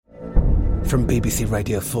from BBC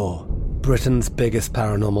Radio 4, Britain's biggest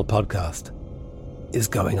paranormal podcast, is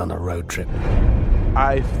going on a road trip.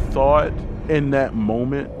 I thought in that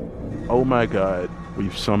moment, oh my God,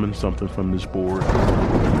 we've summoned something from this board.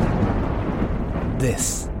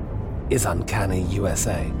 This is Uncanny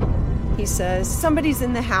USA. He says, somebody's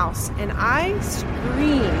in the house, and I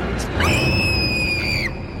screamed.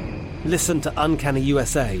 Listen to Uncanny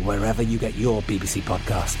USA wherever you get your BBC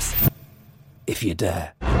podcasts, if you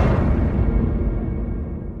dare.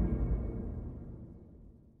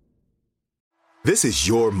 This is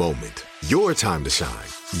your moment, your time to shine,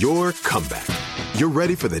 your comeback. You're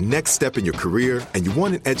ready for the next step in your career, and you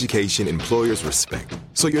want an education employers respect.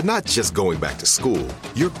 So you're not just going back to school,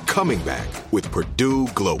 you're coming back with Purdue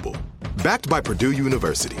Global. Backed by Purdue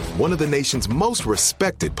University, one of the nation's most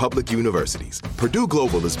respected public universities, Purdue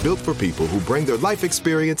Global is built for people who bring their life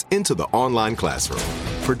experience into the online classroom.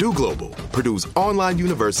 Purdue Global, Purdue's online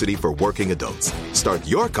university for working adults. Start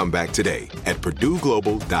your comeback today at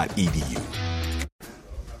purdueglobal.edu.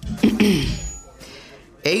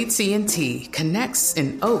 AT&T connects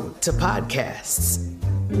an ode to podcasts.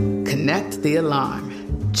 Connect the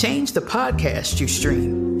alarm. Change the podcast you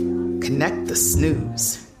stream. Connect the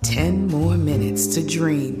snooze. 10 more minutes to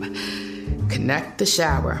dream. Connect the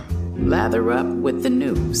shower. Lather up with the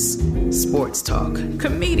news. Sports talk,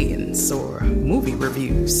 comedians, or movie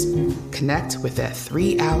reviews. Connect with that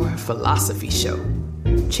 3-hour philosophy show.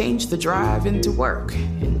 Change the drive into work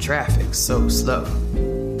in traffic so slow.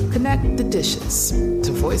 Connect the dishes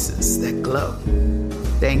to voices that glow.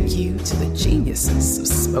 Thank you to the geniuses of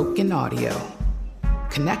spoken audio.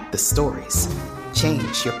 Connect the stories.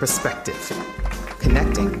 Change your perspective.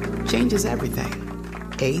 Connecting changes everything.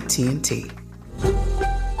 AT&T.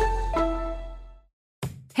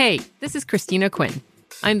 Hey, this is Christina Quinn.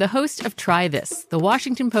 I'm the host of Try This, the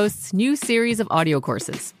Washington Post's new series of audio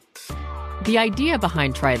courses. The idea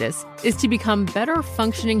behind Try This is to become better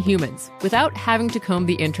functioning humans without having to comb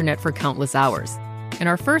the internet for countless hours. In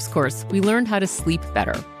our first course, we learned how to sleep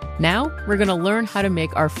better. Now, we're going to learn how to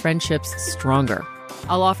make our friendships stronger.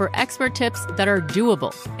 I'll offer expert tips that are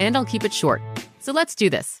doable, and I'll keep it short. So let's do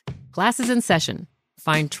this. Class is in session.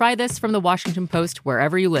 Find Try This from the Washington Post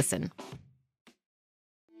wherever you listen.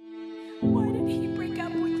 Why did he break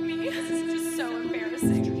up with me? This is just so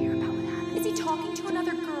embarrassing. Did you hear about what happened? Is he talking to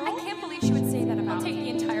another girl? I can't believe she would say that about me. I'll take the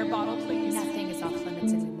entire bottle, please. Nothing is off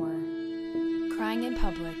limits anymore. Crying in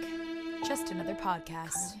public. Just another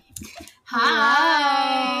podcast.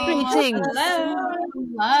 Hi. Greetings.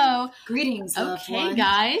 Hello. Greetings. Okay,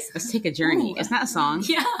 guys. Let's take a journey. It's not a song.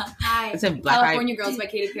 Yeah. Hi. It's a California Girls by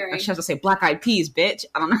Katy Perry. I was to say Black Eyed Peas, bitch.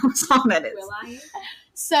 I don't know what song that is. Will I?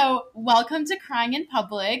 So, welcome to Crying in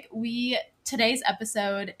Public. Today's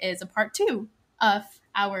episode is a part 2 of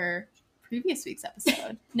our previous week's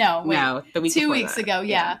episode. No, the week 2 weeks ago.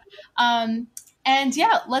 Yeah. And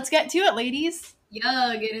yeah, let's get to it, ladies.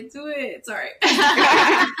 Yeah, get into it. Sorry.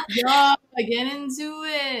 Yeah, get into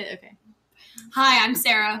it. Okay. Hi, I'm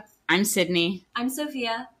Sarah. I'm Sydney. I'm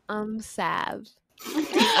Sophia. I'm Sav.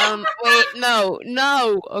 Wait, no.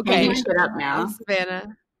 Okay. You shut up now. I'm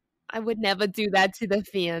Savannah. I would never do that to the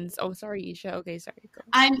fans. Oh, sorry, Isha. Okay, sorry. Go.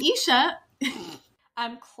 I'm Isha.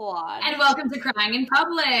 I'm Claude. And welcome to Crying in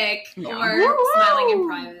Public. Yeah. Or Smiling in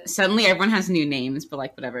Private. Suddenly everyone has new names, but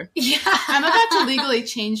like whatever. Yeah. I'm about to legally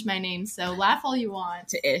change my name, so laugh all you want.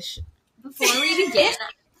 To Ish. Before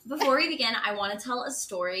we begin, I want to tell a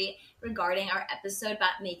story regarding our episode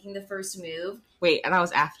about making the first move. Wait, that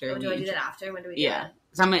was after. Oh, do I do that after? When do we do that?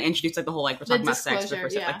 So I'm going to introduce like the whole, like, we're talking about sex, but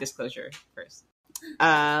first, like, disclosure first.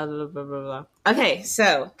 Blah, blah, blah, blah. Okay,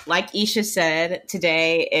 so like Isha said,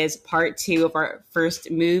 today is part 2 of our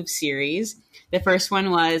first move series. The first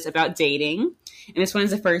one was about dating, and this one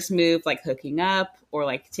is the first move, like hooking up or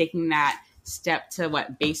like taking that step to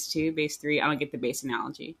base 2, base 3. I don't get the base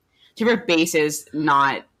analogy. Whichever base is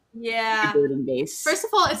not dating base. First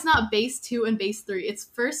of all, it's not base 2 and base 3. It's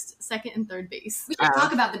first, second, and third base. We should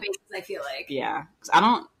talk about the bases. I feel like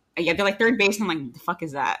they're like third base, and I'm like, what the fuck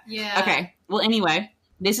is that? Yeah. Okay. Well, anyway,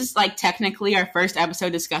 this is like technically our first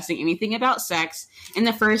episode discussing anything about sex. And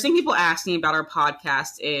the first thing people ask me about our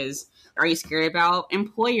podcast is, are you scared about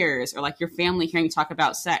employers or like your family hearing you talk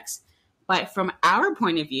about sex? But from our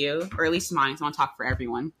point of view, or at least mine, so I want to talk for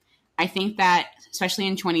everyone, I think that especially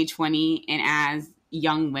in 2020 and as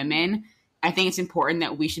young women, I think it's important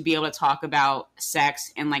that we should be able to talk about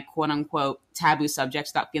sex and like quote unquote taboo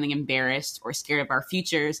subjects without feeling embarrassed or scared of our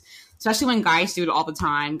futures, especially when guys do it all the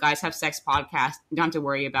time. Guys have sex podcasts. You don't have to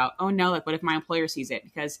worry about, oh no, like what if my employer sees it?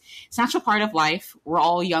 Because it's a natural part of life. We're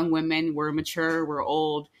all young women. We're mature. We're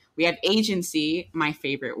old. We have agency, my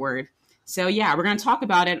favorite word. So yeah, we're going to talk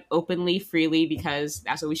about it openly, freely, because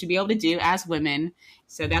that's what we should be able to do as women.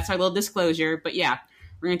 So that's our little disclosure. But yeah,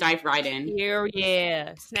 we're going to dive right in.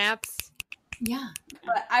 Yeah. Snaps. Yeah.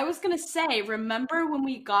 But I was going to say, remember when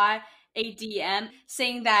we got a DM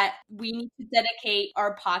saying that we need to dedicate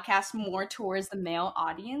our podcast more towards the male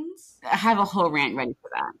audience? I have a whole rant ready for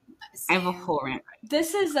that. I have a whole rant ready.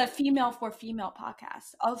 This is a female for female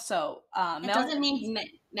podcast. Also, It male doesn't mean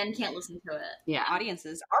men can't listen to it. Yeah.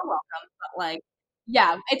 audiences are welcome, but like,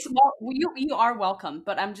 yeah, it's you are welcome.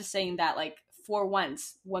 But I'm just saying that, like, for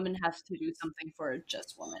once, women have to do something for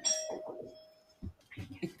just women.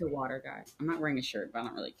 It's the water guy. I'm not wearing a shirt, but I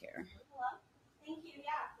don't really care. Thank you.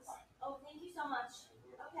 Yeah. Oh, thank you so much.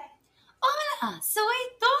 Okay. Hola, soy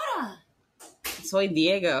Dora. Soy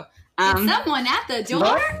Diego. Someone at the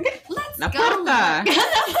door. Let's La go. puerta.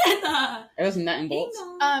 La It was nut and bolts.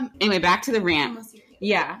 puerta. Anyway, back to the rant.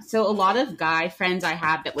 Yeah, so a lot of guy friends I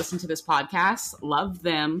have that listen to this podcast, love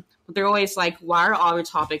them, but they're always like, why are all your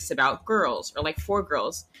topics about girls or like for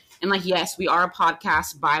girls? And like, yes, we are a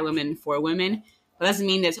podcast by women for women, but that doesn't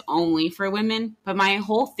mean it's only for women. But my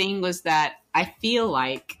whole thing was that I feel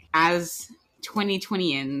like as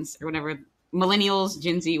 2020ians or whatever, millennials,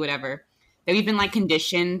 Gen Z, whatever, that we've been like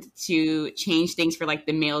conditioned to change things for like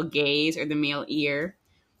the male gaze or the male ear.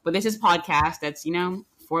 But this is a podcast that's, you know,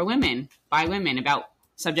 for women, by women, about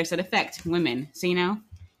subjects that affect women. So, you know,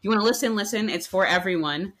 if you want to listen, it's for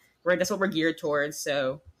everyone. That's what we're geared towards.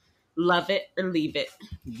 So love it or leave it,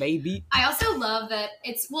 baby. I also love that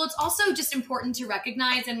it's also just important to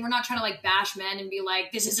recognize, and we're not trying to like bash men and be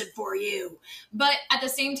like, this isn't for you. But at the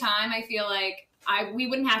same time, I feel like we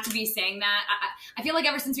wouldn't have to be saying that. I feel like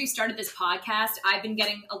ever since we started this podcast, I've been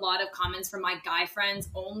getting a lot of comments from my guy friends,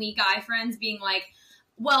 only guy friends, being like,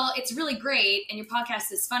 well, it's really great and your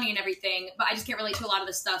podcast is funny and everything, but I just can't relate to a lot of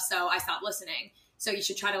the stuff, so I stopped listening. So you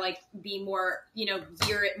should try to like be more, you know,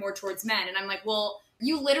 gear it more towards men. And I'm like, well,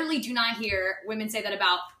 you literally do not hear women say that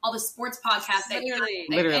about all the sports podcasts that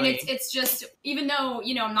Literally. And it's just, even though,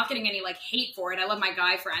 you know, I'm not getting any like hate for it. I love my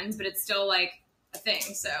guy friends, but it's still like a thing.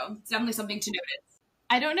 So it's definitely something to notice.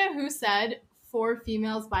 I don't know who said for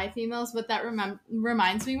females by females, but that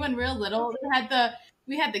reminds me when we were little,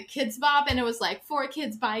 we had the Kids Bop, and it was like for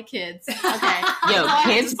kids by kids. Okay. Yo,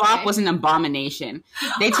 Kids Bop was an abomination.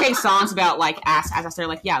 They take songs about like ass, they're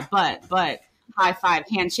like, yeah, but high five,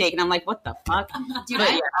 handshake, and I'm like, what the fuck? Dude, but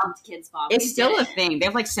I loved Kids Bop. It's still a thing. They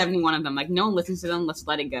have like 71 of them. Like no one listens to them. Let's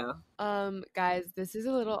let it go. Guys, this is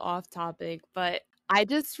a little off topic, but I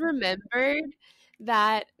just remembered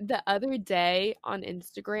that the other day on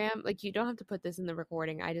Instagram, like you don't have to put this in the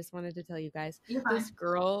recording. I just wanted to tell you guys, this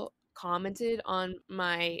girl commented on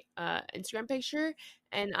my Instagram picture,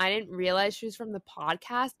 and I didn't realize she was from the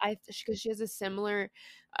podcast. Because she has a similar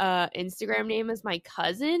Instagram name as my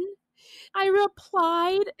cousin. I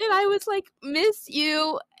replied and I was like, "Miss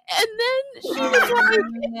you," and then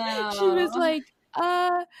she was like,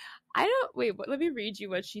 I don't wait. Let me read you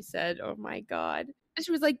what she said. Oh my god. She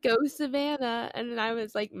was like, "Go Savannah," and then I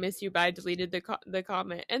was like, "Miss you," but I deleted the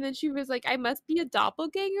comment. And then she was like, "I must be a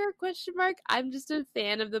doppelganger?" ? I'm just a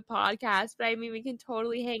fan of the podcast, but I mean, we can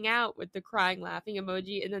totally hang out with the crying, laughing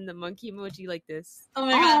emoji, and then the monkey emoji like this. Oh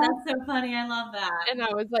my god, that's so funny! I love that. And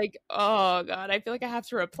I was like, "Oh god, I feel like I have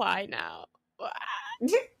to reply now."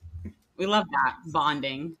 We love that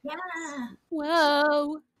bonding. Yeah.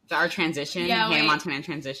 Whoa. Our transition, Yeah, Hannah wait. Montana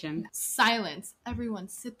transition. Silence. Everyone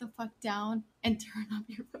sit the fuck down and turn off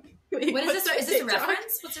your phone. What is this? Is this a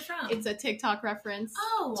reference? What's it from? It's a TikTok reference.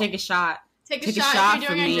 Oh. Take a shot. Take a Take a shot shot if you're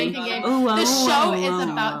for doing a me. drinking game. Ooh, The show ooh, is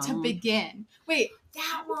ooh. about to begin. Wait,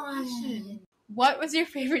 that one. what was your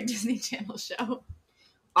favorite Disney Channel show?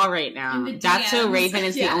 All right, now. In the That's So DMs. Raven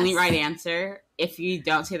is Yes. the only right answer. If you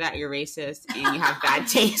don't say that, you're racist and you have bad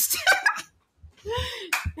taste.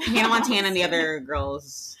 Hannah Montana and the other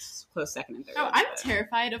girls close second and third. Oh, I'm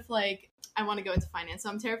terrified of like, I want to go into finance, so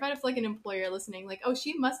I'm terrified of like an employer listening, like, oh,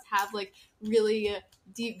 she must have like really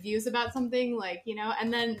deep views about something, like, you know,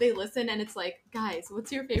 and then they listen and it's like, guys,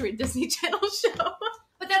 what's your favorite Disney Channel show?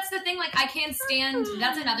 But that's the thing, like, I can't stand,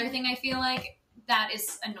 that's another thing I feel like that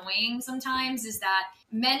is annoying sometimes, is that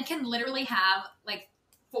men can literally have, like,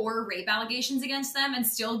 4 rape allegations against them and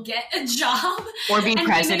still get a job. Or be And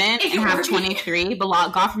president women- and have or be- 23, but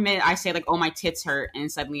God forbid I say like, oh, my tits hurt, and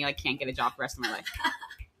suddenly I can't get a job for the rest of my life.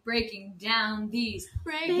 Breaking down these.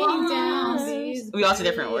 Breaking Walls. down these We all say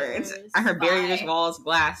different words. I heard barriers, Bye. walls,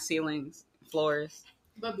 glass, ceilings, floors.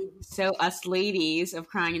 Baboons. So us ladies of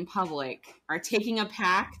crying in public are taking a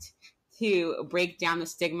pact to break down the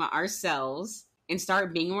stigma ourselves and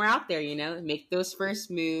start being more out there, you know, make those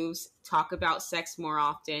first moves, talk about sex more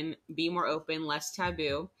often, be more open, less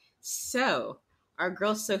taboo. So, our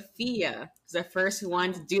girl Sophia was the first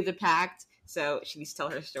one to do the pact. So, she needs to tell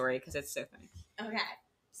her story because it's so funny. Okay.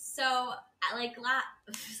 So,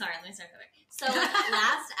 sorry, let me start over. So,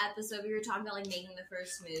 last episode, we were talking about, like, making the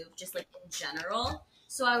first move, just, like, in general.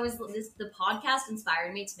 So, the podcast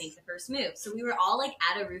inspired me to make the first move. So, we were all, like,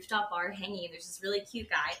 at a rooftop bar hanging. There's this really cute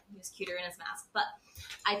guy. He was cuter in his mask. But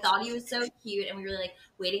I thought he was so cute, and we were, like,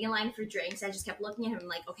 waiting in line for drinks. I just kept looking at him,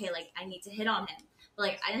 like, okay, like, I need to hit on him. But,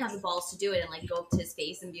 like, I didn't have the balls to do it and, like, go up to his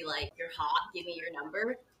face and be like, you're hot, give me your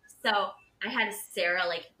number. So I had Sarah,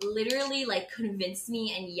 like, literally, like, convince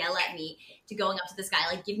me and yell at me to going up to this guy,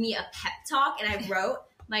 like, give me a pep talk. And I wrote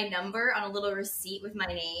my number on a little receipt with my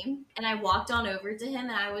name. And I walked on over to him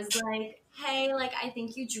and I was like, hey, like, I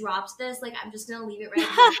think you dropped this. Like, I'm just going to leave it right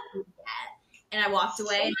here. And I walked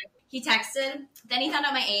away. He texted. Then he found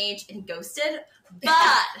out my age and he ghosted.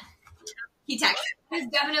 But he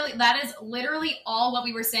texted. That is literally all what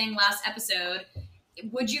we were saying last episode.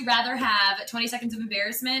 Would you rather have 20 seconds of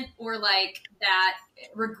embarrassment or like that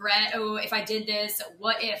regret? Oh, if I did this,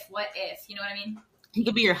 what if, you know what I mean? He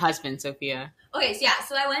could be your husband, Sophia. Okay, so yeah,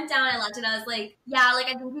 so I went down, I left it, I was like, yeah, like,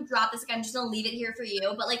 I think we dropped this, like, I'm just gonna leave it here for you,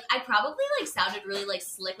 but, like, I probably, like, sounded really, like,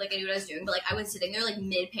 slick, like, I knew what I was doing, but, like, I was sitting there, like,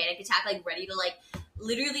 mid-panic attack, like, ready to, like,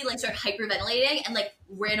 literally, like, start hyperventilating, and, like,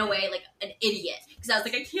 ran away like an idiot, because I was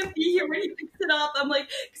like, I can't be here when he picks it up, I'm like,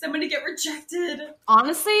 because I'm gonna get rejected.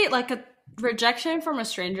 Honestly, like, a rejection from a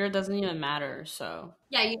stranger doesn't even matter, so.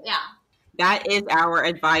 Yeah. That is our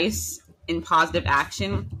advice in positive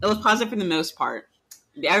action. It was positive for the most part.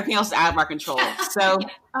 Everything else is out of our control. So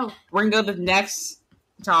we're going to go to the next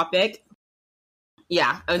topic.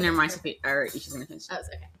 Yeah. Oh, never mind, Sophia. Or she's going to finish. That was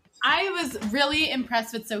okay. I was really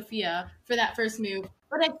impressed with Sophia for that first move.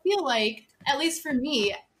 But I feel like, at least for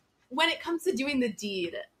me, when it comes to doing the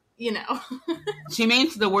deed, you know. She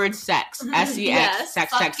means the word sex. S-E-X. Yes.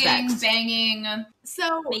 Sex, fucking, banging.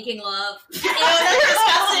 So. Making love.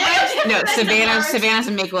 No, Savannah's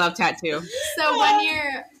a make love tattoo. So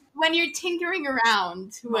when you're tinkering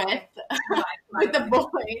around with the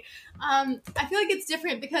boy, I feel like it's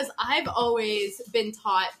different because I've always been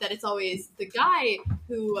taught that it's always the guy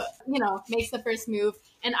who, you know, makes the first move.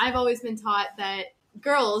 And I've always been taught that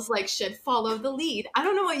girls like should follow the lead. I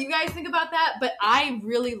don't know what you guys think about that, but I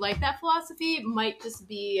really like that philosophy. It might just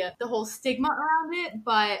be the whole stigma around it,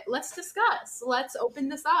 but let's discuss. Let's open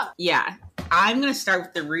this up. Yeah. I'm going to start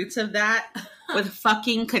with the roots of that with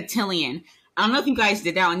fucking cotillion. I don't know if you guys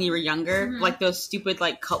did that when you were younger, like those stupid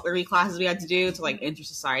like cutlery classes we had to do to like enter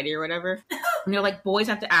society or whatever. And they're like, boys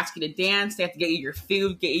have to ask you to dance. They have to get you your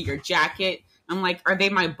food, get you your jacket. I'm like, are they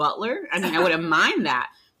my butler? I mean, I wouldn't mind that.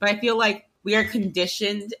 But I feel like we are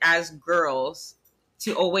conditioned as girls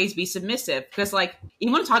to always be submissive. Because, like,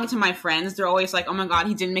 even when talking to my friends, they're always like, oh my God,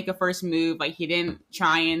 he didn't make a first move. Like, he didn't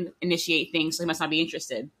try and initiate things, so he must not be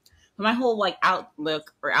interested. But my whole, like,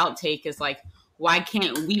 outlook or outtake is, like, why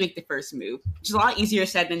can't we make the first move? Which is a lot easier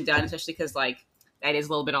said than done, especially because, like, that is a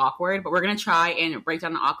little bit awkward. But we're going to try and break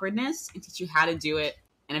down the awkwardness and teach you how to do it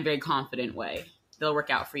in a very confident way. They'll work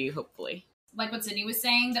out for you, hopefully. Like what Sydney was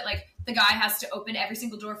saying, that like the guy has to open every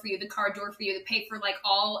single door for you, the car door for you, to pay for like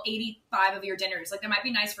all 85 of your dinners. Like that might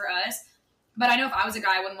be nice for us, but I know if I was a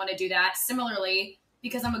guy, I wouldn't want to do that. Similarly,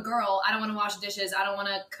 because I'm a girl, I don't want to wash dishes, I don't want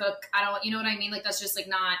to cook, I don't, you know what I mean? Like that's just like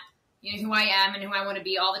not, you know, who I am and who I want to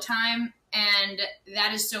be all the time, and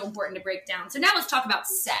that is so important to break down. So now let's talk about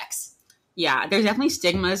sex. Yeah, there's definitely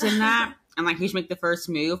stigmas in that. And like, who should make the first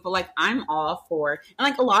move? But like, I'm all for, and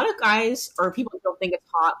like a lot of guys or people don't think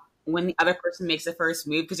it's hot when the other person makes the first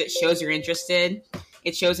move because it shows you're interested.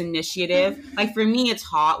 It shows initiative. Like for me, it's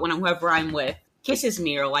hot when whoever I'm with kisses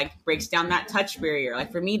me or like breaks down that touch barrier.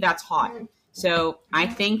 Like for me, that's hot. So I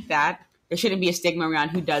think that there shouldn't be a stigma around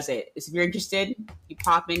who does it. If you're interested, you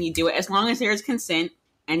pop in, you do it. As long as there's consent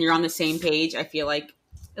and you're on the same page, I feel like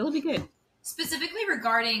it'll be good. Specifically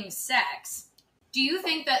regarding sex, do you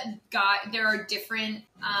think that there are different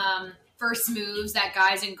first moves that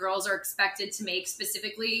guys and girls are expected to make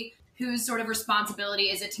specifically? Whose sort of responsibility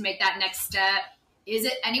is it to make that next step? Is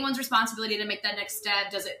it anyone's responsibility to make that next step?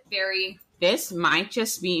 Does it vary? This might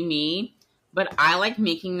just be me, but I like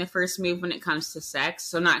making the first move when it comes to sex.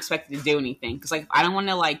 So I'm not expected to do anything. Because like, if I don't want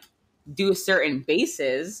to like do certain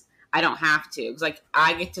bases, I don't have to. Because like,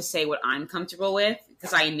 I get to say what I'm comfortable with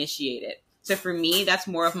because I initiate it. So for me, that's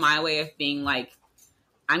more of my way of being like,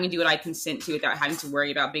 I'm going to do what I consent to without having to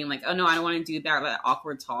worry about being like, oh no, I don't want to do that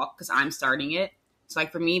awkward talk because I'm starting it. So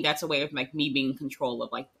like for me, that's a way of like me being in control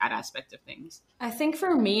of like that aspect of things. I think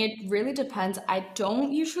for me, it really depends. I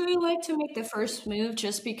don't usually like to make the first move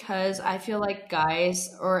just because I feel like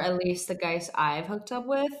guys, or at least the guys I've hooked up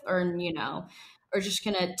with, or, you know, are just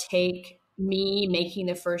going to take me making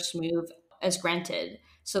the first move as granted.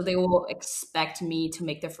 So they will expect me to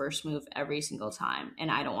make the first move every single time.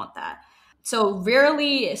 And I don't want that. So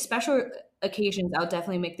rarely, special occasions, I'll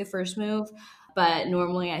definitely make the first move. But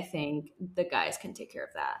normally I think the guys can take care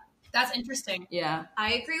of that. That's interesting. Yeah.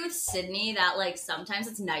 I agree with Sydney that, like, sometimes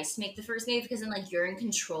it's nice to make the first move because then, like, you're in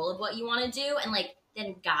control of what you want to do. And, like,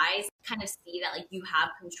 then guys kind of see that, like, you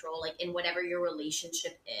have control, like, in whatever your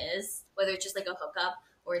relationship is, whether it's just, like, a hookup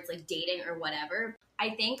or it's, like, dating or whatever.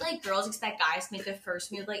 I think, like, girls expect guys to make the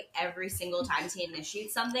first move, like, every single time to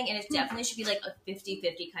initiate something. And it definitely should be, like, a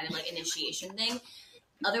 50-50 kind of, like, initiation thing.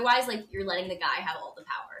 Otherwise, like, you're letting the guy have all the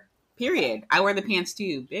power. Period. I wear the pants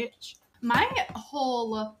too, bitch. My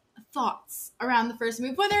whole thoughts around the first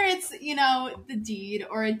move, whether it's, you know, the deed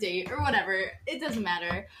or a date or whatever, it doesn't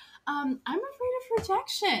matter. I'm afraid of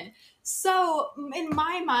rejection. So in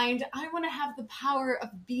my mind, I want to have the power of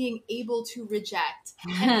being able to reject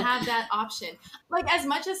and have that option. Like, as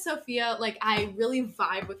much as Sophia, like, I really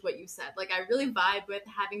vibe with what you said. Like, I really vibe with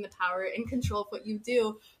having the power and control of what you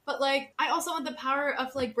do. But, like, I also want the power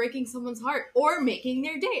of, like, breaking someone's heart or making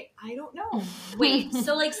their date. I don't know. Wait,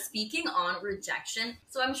 so, like, speaking on rejection,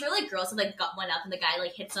 so I'm sure, like, girls have, like, went up and the guy,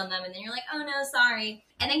 like, hits on them and then you're like, oh, no, sorry.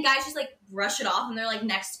 And then guys just, like, brush it off and they're like,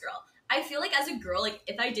 next girl. I feel like as a girl, like,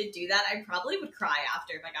 if I did do that, I probably would cry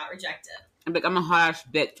after if I got rejected. I'm like, I'm a hot ass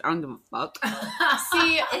bitch. I don't give a fuck.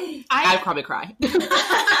 See, I'd probably cry.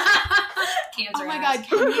 Oh my God,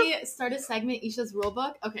 can we start a segment, Isha's rule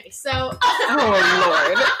book? Okay, so.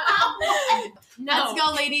 Oh, Lord. No. Let's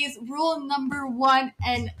go, ladies. Rule number 1.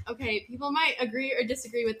 And, okay, people might agree or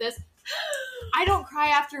disagree with this. I don't cry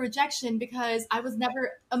after rejection because I was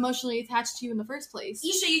never emotionally attached to you in the first place.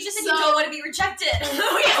 Isha, you just said you don't want to be rejected. You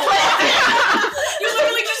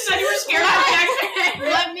literally just said you were scared of rejection.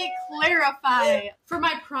 Let me clarify. For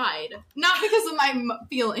my pride, not because of my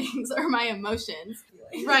feelings or my emotions.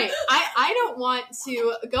 Right. I don't want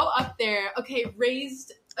to go up there, okay,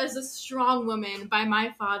 raised as a strong woman by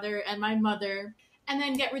my father and my mother, and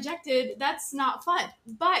then get rejected. That's not fun.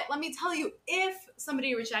 But let me tell you, if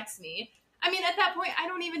somebody rejects me, I mean, at that point, I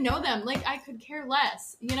don't even know them. Like, I could care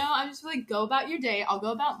less. You know, I'm just like, go about your day. I'll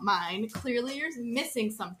go about mine. Clearly, you're missing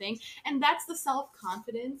something. And that's the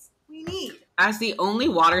self-confidence we need. As the only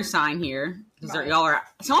water sign here, Right. y'all are.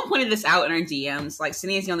 Someone pointed this out in our DMs. Like,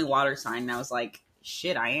 Sydney is the only water sign. And I was like,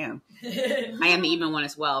 shit, I am. I am the even one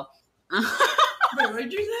as well. Wait, what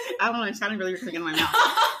did you say? I don't know. It sounded really weird in my mouth.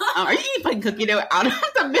 Are you eating fucking cookie dough out of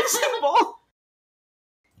the mixing bowl?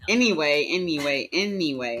 Anyway.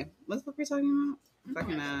 What the fuck are we talking about?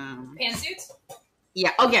 Fucking, Pantsuits?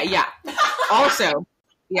 Yeah. Okay, yeah. Also,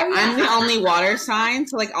 yeah, I'm the only water sign.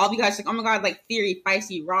 So, like, all of you guys, like, oh my God, like, theory,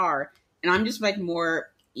 feisty, rawr. And I'm just, like,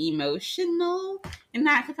 more emotional in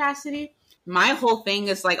that capacity. My whole thing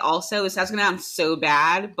is, like, also, it sounds gonna sound so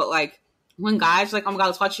bad, but, like, when guys are like, oh my God,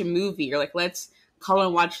 let's watch a movie, or, like, let's call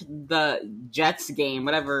and watch the Jets game,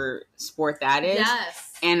 whatever sport that is.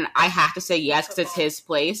 Yes. And I have to say yes because it's his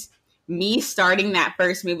place. Me starting that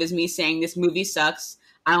first move is me saying this movie sucks.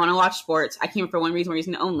 I don't want to watch sports. I came for one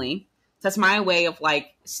reason only. So that's my way of,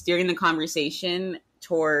 like, steering the conversation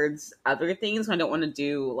towards other things. I don't want to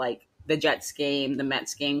do, like, the Jets game, the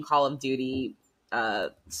Mets game, Call of Duty,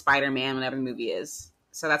 Spider-Man, whatever the movie is.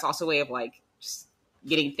 So that's also a way of, like, just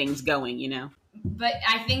getting things going, you know? But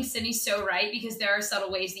I think Sydney's so right because there are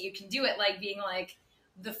subtle ways that you can do it, like being like,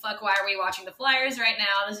 the fuck, why are we watching the Flyers right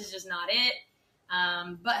now? This is just not it.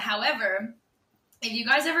 But however, if you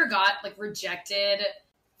guys ever got, like, rejected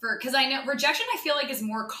because I know rejection, I feel like, is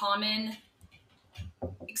more common,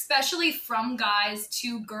 especially from guys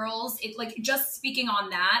to girls. It, like, just speaking on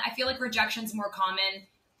that, I feel like rejection's more common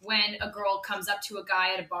when a girl comes up to a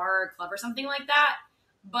guy at a bar or club or something like that.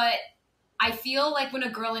 But I feel like when a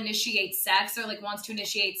girl initiates sex or, like, wants to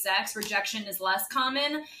initiate sex, rejection is less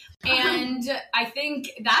common. And I think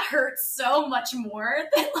that hurts so much more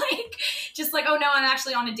than, like, just like, oh no, I'm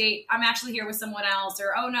actually on a date. I'm actually here with someone else.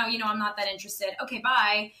 Or, oh no, you know, I'm not that interested. Okay,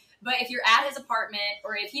 bye. But if you're at his apartment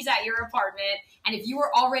or if he's at your apartment and if you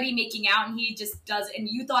were already making out and he just does, and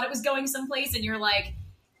you thought it was going someplace and you're like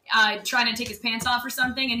trying to take his pants off or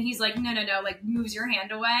something and he's like, no, like moves your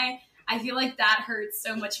hand away. I feel like that hurts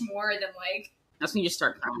so much more than, like... That's when you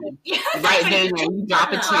start crying. Yeah, right then and there. You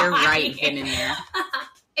drop a tear right then and there.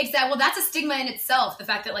 Exactly. Well, that's a stigma in itself. The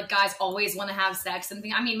fact that, like, guys always want to have sex and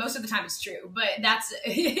I mean, most of the time it's true, but that's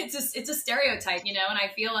it's a stereotype, you know. And I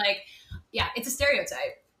feel like, yeah, it's a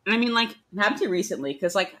stereotype. And I mean, like, it happened to me recently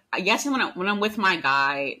because, like, I guess when I'm with my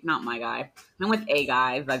guy, not my guy, when I'm with a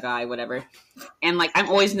guy, the guy, whatever, and, like, I'm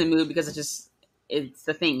always in the mood because it's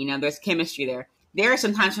the thing, you know. There's chemistry there. there are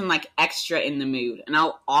sometimes when I'm like extra in the mood and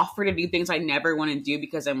I'll offer to do things I never want to do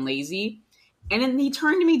because I'm lazy. And then he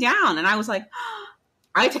turned me down and I was like,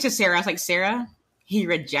 I texted Sarah. I was like, Sarah, he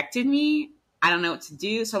rejected me. I don't know what to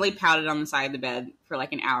do. So I lay pouted on the side of the bed for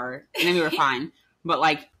like an hour and then we were fine. But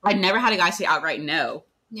like, I never had a guy say outright no.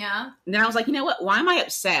 Yeah. And then I was like, you know what? Why am I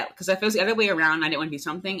upset? Because if it was the other way around and I didn't want to do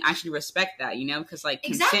something, I should respect that, you know? Because like,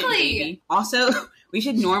 consent, baby. Also, we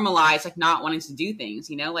should normalize like not wanting to do things,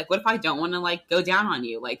 you know? Like, what if I don't want to like go down on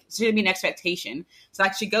you? Like, it should be an expectation. So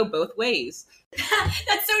I should go both ways.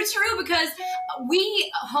 That's so true because we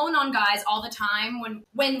hone on guys all the time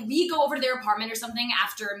when we go over to their apartment or something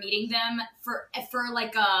after meeting them for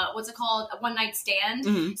like a one night stand.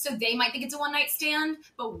 Mm-hmm. So they might think it's a one night stand,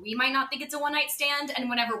 but we might not think it's a one night stand. And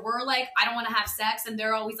whenever we're like, I don't want to have sex, and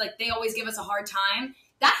they're always like, they always give us a hard time.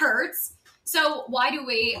 That hurts. So why do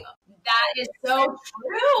we? That is so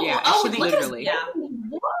true. Yeah, literally. Yeah.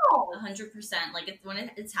 Whoa. 100%. Like when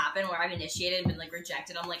it's happened where I've initiated and been like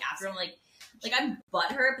rejected, I'm like after I'm like I'm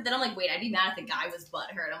butthurt, but then I'm like, wait, I'd be mad if the guy was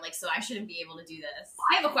butthurt. I'm like, so I shouldn't be able to do this.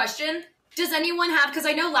 I have a question. Does anyone have, because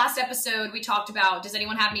I know last episode we talked about, does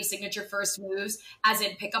anyone have any signature first moves, as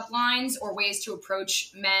in pickup lines or ways to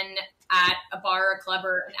approach men at a bar, a club,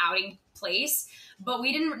 or an outing place? But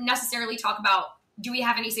we didn't necessarily talk about, do we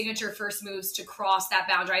have any signature first moves to cross that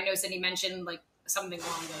boundary? I know Sydney mentioned like something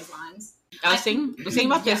along those lines. I was thinking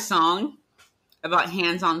about this song about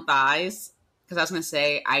hands on thighs. Because I was going to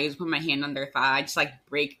say, I just put my hand on their thigh. I just, like,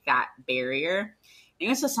 break that barrier. And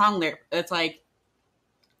it's a song there. It's like,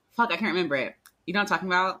 fuck, I can't remember it. You know what I'm talking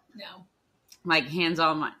about? No. Like, hands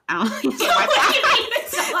on my... I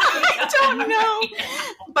don't know.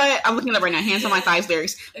 But I'm looking it up right now. Hands on my thighs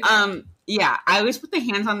lyrics. Okay. Yeah, I always put the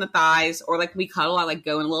hands on the thighs. Or, like, we cuddle. I, like,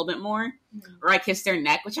 go in a little bit more. Mm-hmm. Or I kiss their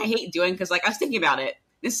neck, which I hate doing. Because, like, I was thinking about it.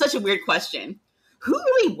 It's such a weird question. Who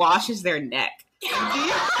really washes their neck?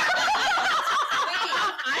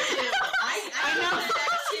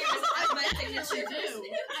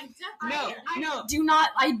 No.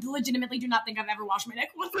 I legitimately do not think I've ever washed my neck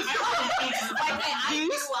once.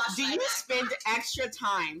 Do you spend extra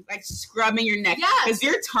time like scrubbing your neck? Yes. Because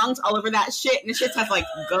your tongue's all over that shit and the shit has like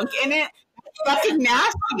gunk in it. That's fucking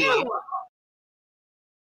nasty.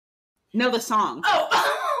 No, the song.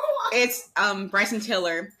 Oh. It's Bryson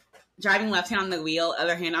Tiller. Driving left hand on the wheel,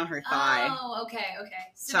 other hand on her thigh. Oh, okay.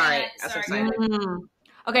 Sorry. That's exciting. Mm-hmm.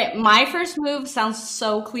 Okay, my first move sounds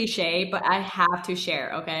so cliche, but I have to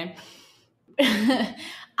share, okay?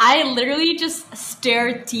 I literally just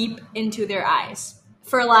stare deep into their eyes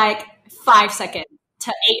for like 5 seconds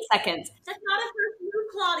to 8 seconds. That's not a first move,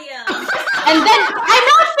 Claudia. And then,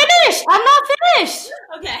 I'm not finished!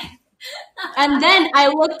 Okay. And then I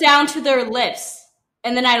look down to their lips,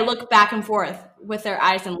 and then I look back and forth with their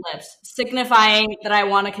eyes and lips, signifying that I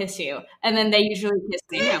want to kiss you. And then they usually kiss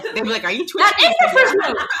me. Yeah. They'd be like, are you twisting? That is the first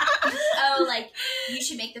move. Oh, like, you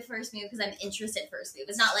should make the first move because I'm interested first move.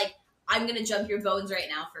 It's not like, I'm going to jump your bones right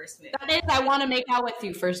now first move. That is, I want to make out with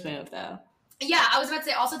you first move, though. Yeah, I was about to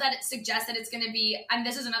say also that it suggests that it's going to be, and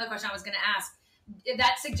this is another question I was going to ask,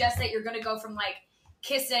 that suggests that you're going to go from, like,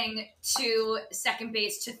 kissing to second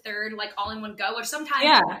base to third, like, all in one go, which sometimes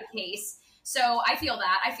is the case. So I feel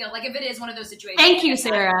that. I feel like if it is one of those situations. Thank you,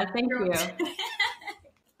 Sarah. Thank you.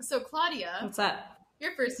 So, Claudia. What's that?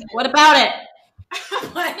 Your first move. What about it? No,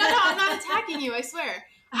 I'm not attacking you, I swear.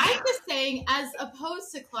 I'm just saying, as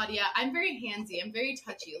opposed to Claudia, I'm very handsy. I'm very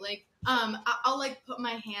touchy. Like, I'll like put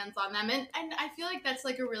my hands on them, and I feel like that's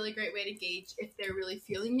like a really great way to gauge if they're really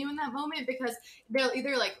feeling you in that moment, because they'll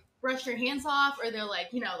either like brush your hands off or they'll like,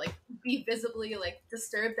 you know, like be visibly like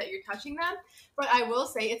disturbed that you're touching them. But I will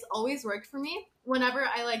say it's always worked for me. Whenever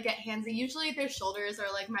I like get handsy, usually their shoulders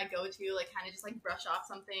are like my go-to, like kind of just like brush off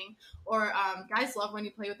something. Or guys love when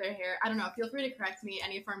you play with their hair. I don't know. Feel free to correct me,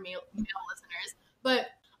 any of our male listeners. But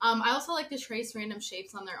I also like to trace random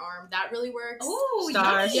shapes on their arm. That really works. Ooh,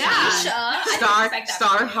 stars. Yeah.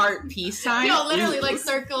 Star, heart, peace sign. No, literally like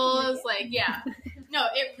circles. Like, yeah. No,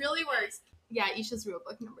 it really works. Yeah, Isha's rule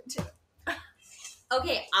book number 2.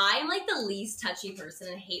 Okay, I'm like the least touchy person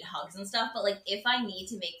and hate hugs and stuff, but like if I need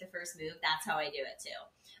to make the first move, that's how I do it too.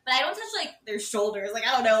 But I don't touch like their shoulders, like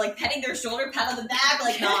I don't know, like petting their shoulder, pat on the back,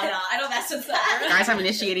 like no, I don't mess with that. Guys, I'm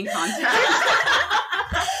initiating contact.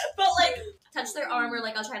 But like touch their arm, or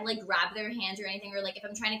like I'll try to like grab their hands or anything, or like if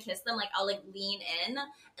I'm trying to kiss them, like I'll like lean in and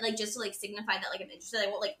like just to like signify that like I'm interested. I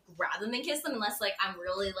won't like grab them and kiss them unless like I'm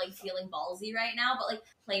really like feeling ballsy right now. But like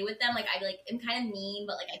play with them, like I like am kind of mean,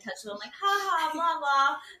 but like I touch them, I'm like ha ha blah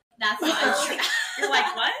blah. That's how I try. You're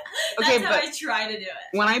like what? That's how I try to do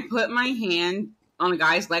it. When I put my hand on a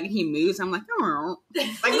guy's leg and he moves, I'm like, oh,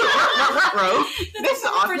 like row. This is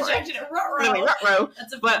awkward. Projection, Really, row.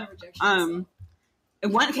 That's a fun projection.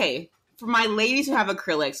 Okay, for my ladies who have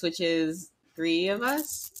acrylics, which is 3 of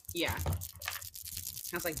us, yeah,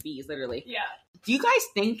 sounds like bees, literally. Yeah. Do you guys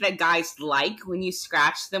think that guys like when you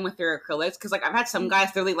scratch them with their acrylics? Because like I've had some guys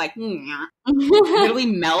literally like literally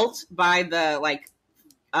melt by the like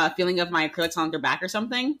feeling of my acrylics on their back or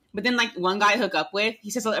something. But then like one guy I hook up with, he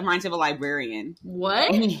says it reminds him of a librarian.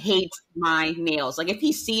 What? And he hates my nails. Like if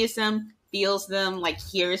he sees them, feels them, like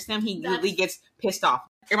hears them, he really gets pissed off.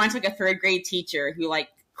 It reminds me like a 3rd grade teacher who like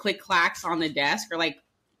click clacks on the desk or like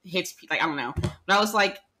hits, like I don't know. But I was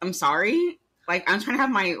like, I'm sorry. Like, I'm trying to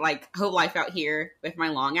have my, like, whole life out here with my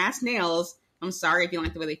long-ass nails. I'm sorry if you don't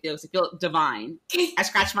like the way they feel. Because they feel divine. I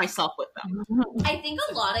scratch myself with them. I think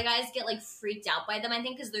a lot of guys get, like, freaked out by them, I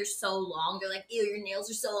think, because they're so long. They're like, ew, your nails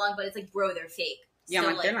are so long. But it's like, bro, they're fake. Yeah, so,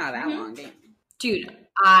 like, they're not that long. Damn. Dude,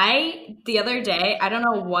 the other day, I don't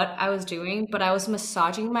know what I was doing, but I was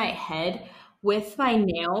massaging my head with my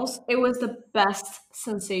nails. It was the best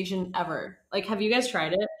sensation ever. Like, have you guys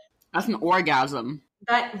tried it? That's an orgasm.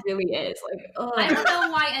 That really is. Like, ugh. I don't know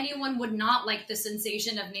why anyone would not like the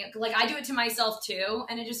sensation of nail. Like, I do it to myself too,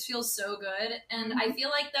 and it just feels so good. And I feel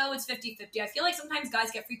like, though, it's 50-50. I feel like sometimes guys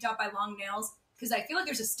get freaked out by long nails because I feel like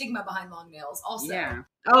there's a stigma behind long nails also. Yeah.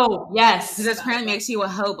 Oh, yes. Because it apparently makes you a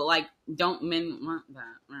hoe, but, like, don't men want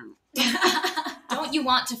that. Don't you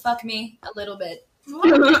want to fuck me a little bit?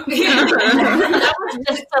 That was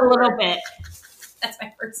just a little bit. That's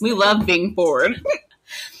my first We love being bored.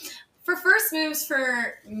 For first moves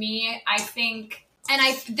for me, I think, and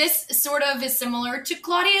this sort of is similar to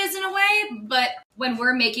Claudia's in a way, but when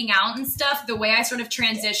we're making out and stuff, the way I sort of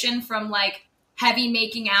transition from like heavy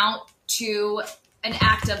making out to an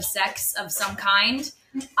act of sex of some kind,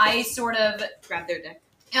 I sort of grab their dick.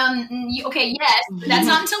 Okay, yes, but that's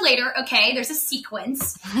not until later. Okay, there's a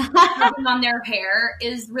sequence. Rubbing on their hair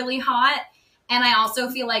is really hot. And I also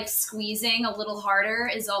feel like squeezing a little harder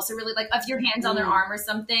is also really like if your hand's on their arm or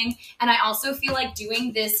something. And I also feel like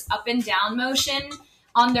doing this up and down motion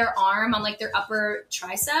on their arm, on like their upper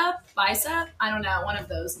bicep, I don't know, one of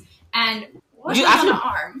those. And what's on the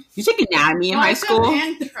arm? You take anatomy in high school?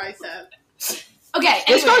 And tricep. Okay.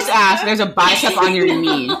 This goes to ask, there's a bicep on your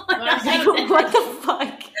knee. What the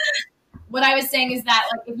fuck? What I was saying is that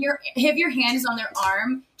like if your hand is on their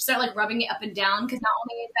arm, start like rubbing it up and down because not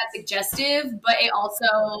only is that suggestive, but it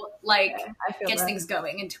also like gets things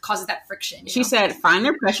going and causes that friction. She said, find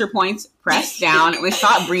their pressure points, press down, and we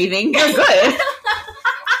stop breathing. They're good.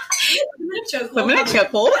 Put them in a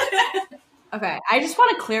chokehold. Okay, I just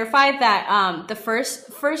want to clarify that the first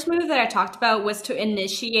move that I talked about was to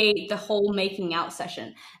initiate the whole making out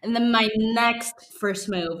session. And then my next first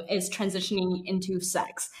move is transitioning into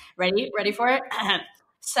sex. Ready for it?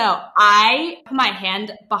 So I put my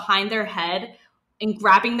hand behind their head and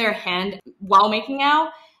grabbing their hand while making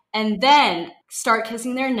out, and then start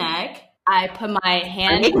kissing their neck. I put my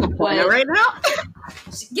hand. Are you making porno right now?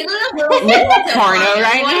 Get a little porno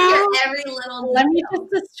right now. Every little. Let me just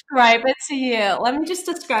describe it to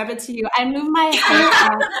you. I move my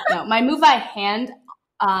hand.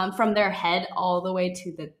 From their head all the way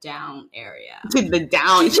to the down area. To the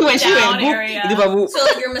down. She went area. So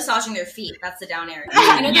like you're massaging their feet. That's the down area.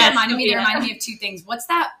 You know, that reminded me of two things. What's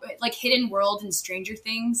that like hidden world in Stranger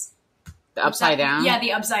Things? The upside down? Yeah,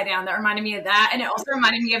 the upside down. That reminded me of that. And it also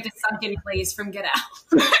reminded me of the sunken place from Get Out.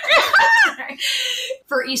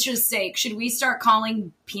 For Easter's sake, should we start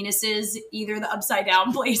calling penises either the upside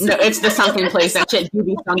down place? No, it's the sunken place. That shit do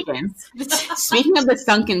be sunken. Speaking of the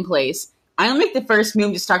sunken place, I don't make the first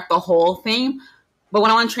move to start the whole thing, but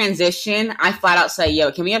when I'm on transition, I flat out say,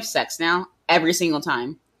 yo, can we have sex now? Every single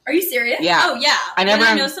time. Are you serious? Yeah. Oh, yeah. I never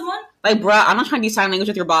When I know someone? Like, bruh, I'm not trying to do sign language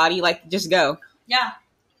with your body. Like, just go. Yeah.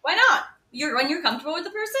 Why not? When you're comfortable with the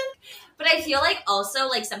person? But I feel like also,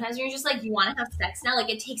 like, sometimes when you're just, like, you want to have sex now, like,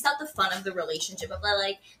 it takes out the fun of the relationship of,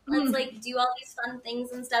 like, let's, like, do all these fun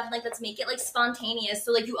things and stuff, like, let's make it, like, spontaneous.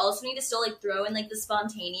 So, like, you also need to still, like, throw in, like, the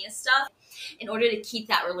spontaneous stuff in order to keep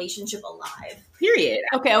that relationship alive. Period.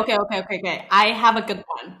 Okay. I have a good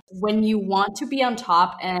one. When you want to be on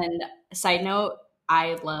top, and side note,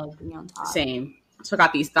 I love being on top. Same. So I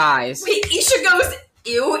got these thighs. Wait, Isha goes,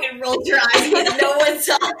 ew, and rolled your eyes because no one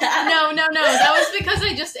saw that. No. That was because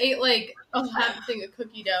I just ate like a half thing of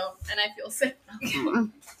cookie dough and I feel sick.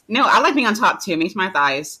 No, I like being on top too. It makes my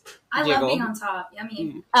thighs jiggle. Love being on top.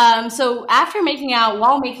 Yummy. So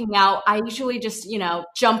while making out, I usually just,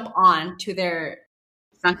 jump on to their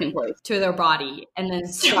sunken place to their body and then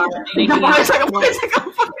start making Claudia,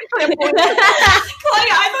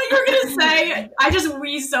 I thought you were gonna say.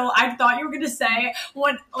 I thought you were gonna say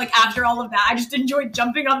when, like, after all of that, I just enjoyed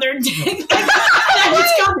jumping on their dick. I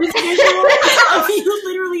just got this visual of you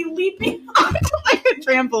literally leaping like a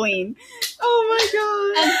trampoline. Oh my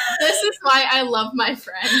god! And this is why I love my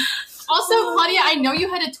friend. Also, Claudia, I know you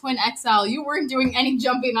had a twin XL. You weren't doing any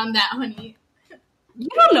jumping on that, honey. You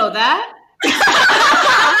don't know that.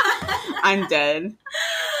 I'm dead.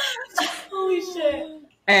 Holy shit.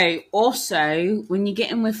 Hey, also, when you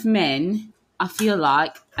get in with men, I feel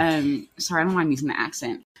like, sorry, I don't know why I'm using the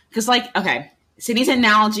accent. Because, like, okay, Sydney's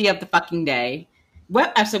analogy of the fucking day.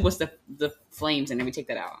 What episode was the flames, and then we take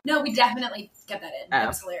that out? No, we definitely kept that in. That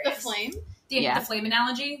was hilarious. The flame? The flame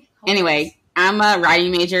analogy? Hilarious. Anyway, I'm a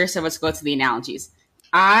writing major, so let's go to the analogies.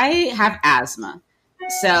 I have asthma.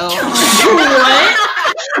 So, what?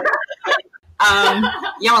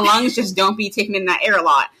 My lungs just don't be taking in that air a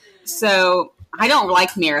lot. So, I don't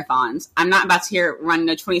like marathons. I'm not about to run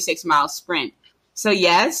a 26-mile sprint. So,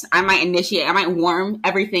 yes, I might warm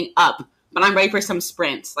everything up, but I'm ready for some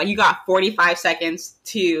sprints. Like, you got 45 seconds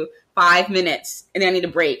to 5 minutes, and then I need a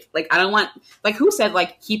break. Like, I don't want, like, who said,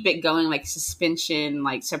 like, keep it going, like, suspension,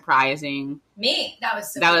 like, surprising? Me. That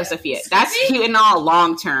was Sophia. That's cute and all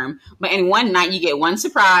long term, but in one night, you get one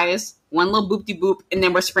surprise, one little boop-de-boop, and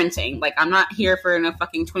then we're sprinting. Like, I'm not here for a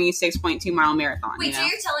fucking 26.2-mile marathon. Wait, so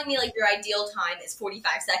you're telling me, like, your ideal time is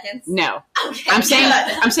 45 seconds? No. Okay.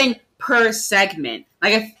 I'm saying per segment.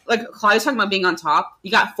 Like, if, like, Claudia's talking about being on top, you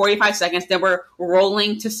got 45 seconds, then we're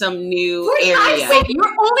rolling to some new area. Wait, you're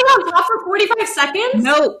only on top for 45 seconds?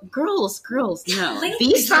 No, girls, no.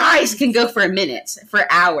 These guys can go for minutes,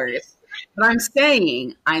 for hours. But I'm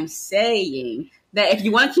saying that if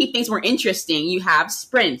you want to keep things more interesting, you have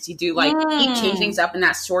sprints. You do, like, you change things up in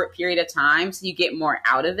that short period of time so you get more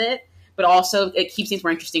out of it. But also, it keeps things more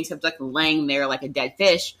interesting instead of, like, laying there like a dead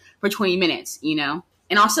fish for 20 minutes, you know?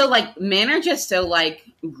 And also, like, men are just so, like,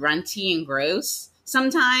 grunty and gross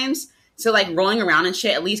sometimes. So, like, rolling around and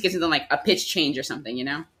shit at least gives them, like, a pitch change or something, you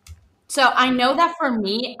know? So, I know that for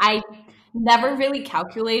me, I never really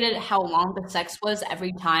calculated how long the sex was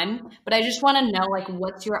every time. But I just want to know, like,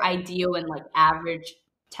 what's your ideal and, like, average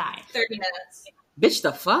time? 30 minutes. Bitch,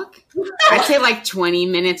 the fuck? I'd say, like, 20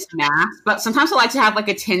 minutes max. But sometimes I like to have, like,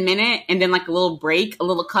 a 10-minute and then, like, a little break, a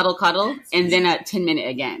little cuddle, and then a 10-minute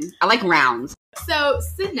again. I like rounds. So,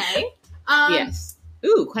 Sydney. Yes.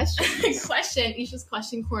 Ooh, question. Isha's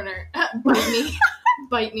question corner.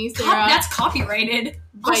 Bite me, Sarah. That's copyrighted.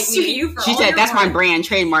 Bite me. You for she said that's my brand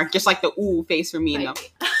trademark, just like the ooh face for me. No.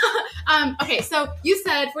 Okay, so you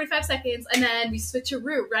said 45 seconds, and then we switch a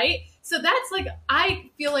route, right? So that's like, I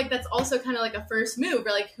feel like that's also kind of like a first move, or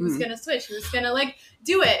like who's gonna switch, who's gonna like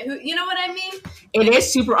do it, who, you know what I mean? It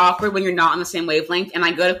is super awkward when you're not on the same wavelength, and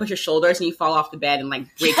I go to push your shoulders and you fall off the bed and like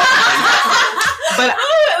break. But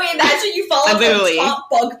imagine you fall off the top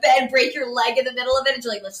bunk bed, break your leg in the middle of it, and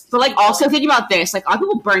you're like, let's. But like, also think about this: like, a lot of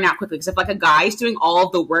people burn out quickly because if like a guy's doing all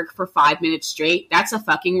of the work for 5 minutes straight, that's a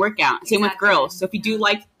fucking workout. Same with girls. So if you do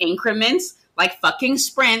like increments, like fucking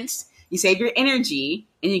sprints, you save your energy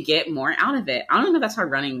and you get more out of it. I don't know if that's how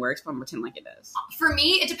running works, but I'm pretending like it does. For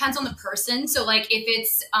me, it depends on the person. So like, if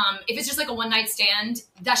it's just like a one night stand,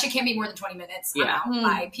 that shit can't be more than 20 minutes. Yeah. I'm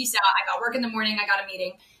out. I peace out. I got work in the morning. I got a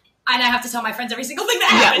meeting. And I have to tell my friends every single thing that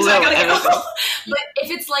happens. So I gotta go. But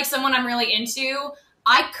if it's like someone I'm really into,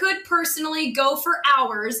 I could personally go for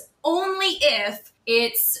hours only if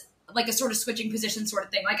it's like a sort of switching position sort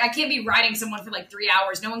of thing. Like I can't be riding someone for like 3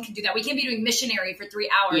 hours. No one can do that. We can't be doing missionary for 3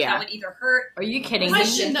 hours. Yeah. That would either hurt. Are you kidding me?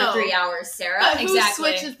 Question for 3 hours, Sarah. But Exactly.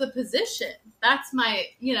 who switches the position? That's my,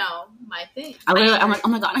 my thing. I'm like, oh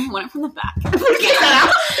my god, I want it from the back. Get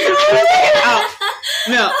that out.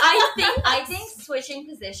 No. I think switching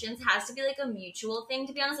positions has to be like a mutual thing,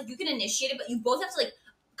 to be honest. Like you can initiate it, but you both have to like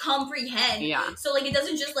comprehend. Yeah. So like it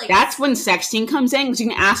doesn't just like. That's when sexting comes in, because you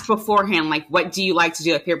can ask beforehand, like, what do you like to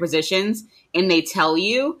do at your positions? And they tell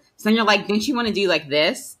you. So then you're like, don't you want to do like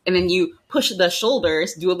this? And then you push the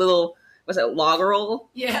shoulders, do a little, what's it, log roll?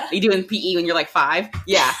 Yeah. You do in PE when you're like 5.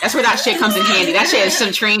 Yeah, that's where that shit comes in handy. That shit is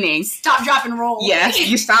some training. Stop, drop, and roll. Yes,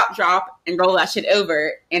 you stop, drop, and roll that shit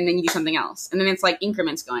over, and then you do something else. And then it's like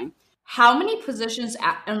increments going. How many positions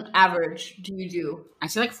on average do you do? I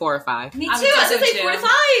say like 4 or 5. Me too. I would say 4 to 5.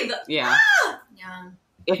 Yeah. Yeah.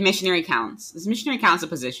 If missionary counts. Does missionary count as a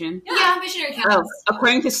position? Yeah, missionary counts. Oh,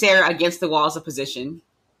 according to Sarah, against the wall is a position.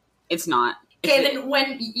 It's not. Okay, then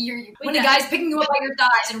when a guy's picking you up by your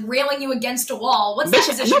thighs and railing you against a wall, what's that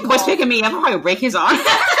position called? What's picking me up? I'll probably break his arm. But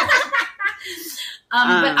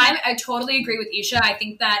I totally agree with Isha. I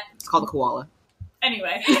think that it's called a koala.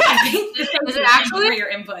 Anyway, I think this Is it actually? for your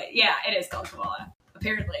input. Yeah, it is called Kabbalah,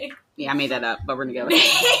 apparently. Yeah, I made that up, but we're gonna go.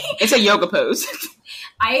 It's a yoga pose.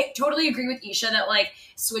 I totally agree with Isha that like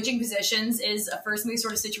switching positions is a first move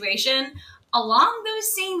sort of situation. Along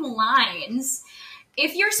those same lines,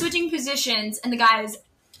 if you're switching positions and the guy's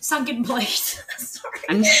sunk in place, sorry,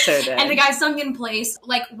 I'm so dead. and the guy's sunk in place,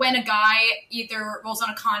 like when a guy either rolls on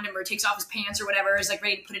a condom or takes off his pants or whatever, is like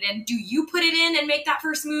ready to put it in, do you put it in and make that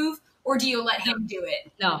first move, or do you let him do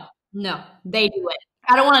it? No, they do it.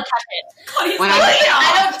 I don't want to touch it.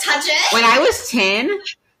 I don't touch it. When I was 10,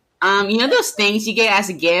 you know those things you get as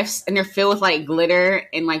gifts and they're filled with like glitter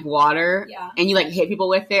and like water, and you like hit people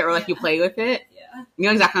with it or like you play with it. You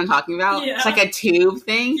know exactly what I'm talking about? Yeah. It's like a tube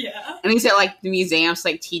thing. Yeah. And these at like the museums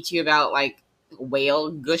like teach you about like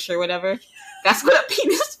whale gush or whatever. That's what a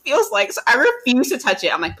penis feels like. So I refuse to touch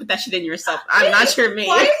it. I'm like, put that shit in yourself. I'm not your man.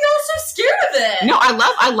 Why are you all so scared of it? No, I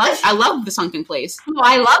love the sunken place. Oh,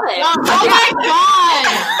 I love it. Oh my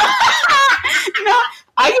god! No,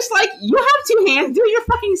 I just like, you have 2 hands, do it your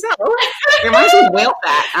fucking self. It reminds me of whale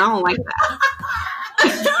fat. I don't like that.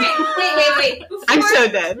 Wait. I'm so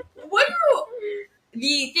dead. What do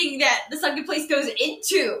the thing that the sunken place goes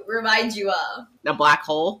into remind you of? A black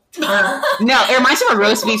hole? No, it reminds me of a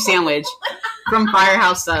roast beef sandwich from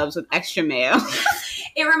Firehouse Subs with extra mayo.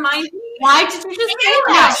 It reminds me. Why did you just say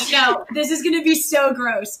that? No, this is going to be so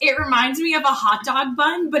gross. It reminds me of a hot dog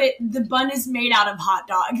bun, but the bun is made out of hot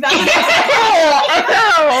dog.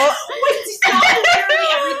 Stop literally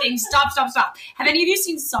everything. Stop. Have any of you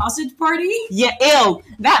seen Sausage Party? Yeah, ew.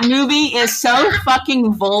 That movie is so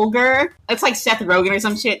fucking vulgar. It's like Seth Rogen or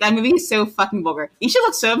some shit. That movie is so fucking vulgar. You should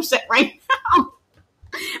look so upset right now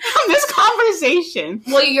from this conversation.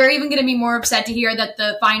 Well, you're even going to be more upset to hear that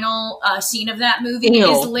the final scene of that movie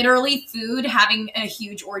is literally food having a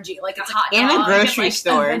huge orgy, like a hot dog in a grocery and,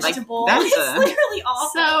 store. A vegetable. Like, it's literally awful.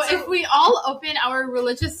 So if we all open our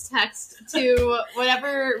religious text to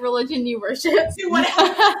whatever religion you worship,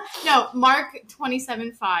 no, Mark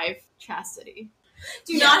 27:5, chastity.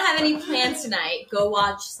 Do not have any plans tonight. Go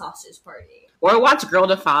watch Sausage Party. Or watch Girl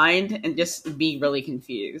Defined and just be really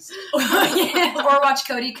confused. Or watch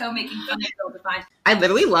Cody Co making fun of Girl Defined. I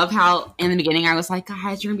literally love how in the beginning I was like,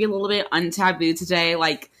 guys, you're gonna be a little bit untaboo today,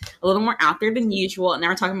 like a little more out there than usual. And now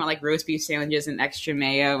we're talking about like roast beef sandwiches and extra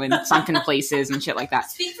mayo and sunken places and shit like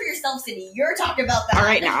that. Speak for yourself, Cindy. You're talking about that. All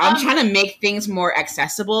right, now I'm trying to make things more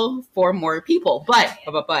accessible for more people, but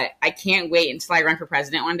I can't wait until I run for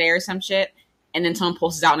president one day or some shit. And then someone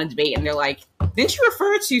posts out in a debate and they're like, didn't you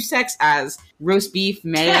refer to sex as roast beef,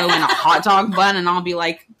 mayo, and a hot dog bun? And I'll be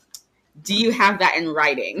like, do you have that in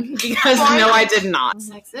writing? Because no, I did not.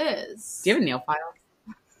 Sex is. Do you have a nail file?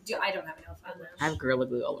 I don't have a nail file. I have Gorilla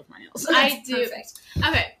Glue all over my nails. I do. Perfect.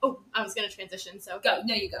 Okay. Oh, I was going to transition, so. Go.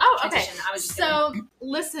 No, you go. Oh, okay. Transition. I was just so,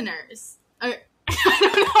 listeners. I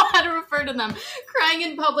don't know how to refer to them. Crying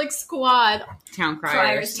in Public Squad. Town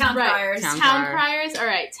criers. Town criers. Town criers. All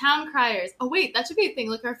right. Town criers. Oh, wait. That should be a thing.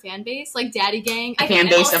 Like our fan base. Like Daddy Gang. A fan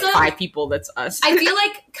base of 5 people. That's us. I feel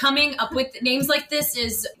like coming up with names like this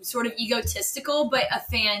is sort of egotistical, but a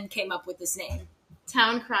fan came up with this name.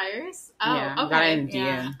 Town criers. Oh, yeah, okay. Got it in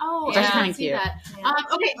DM. Oh, that's kind of cute. That. Yeah.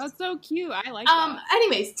 Okay, that's so cute. I like that.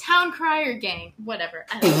 Anyways, Town Crier Gang. Whatever.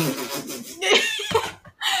 I don't know.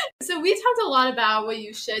 So we talked a lot about what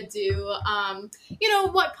you should do.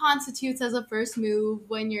 What constitutes as a first move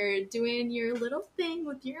when you're doing your little thing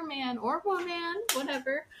with your man or woman,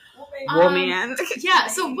 whatever. Woman. Yeah.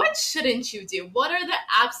 So what shouldn't you do? What are the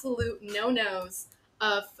absolute no-nos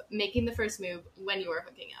of making the first move when you are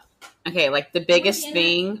hooking up? Okay, like the biggest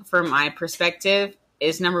thing from my perspective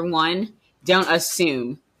is number 1, don't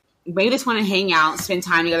assume. Maybe just want to hang out, spend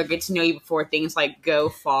time together, get to know you before things like go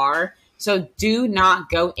far. So do not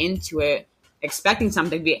go into it expecting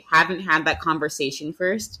something if you haven't had that conversation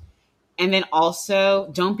first. And then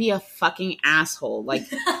also, don't be a fucking asshole. Like,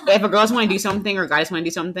 if a girl doesn't want to do something or guys want to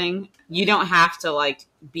do something, you don't have to, like,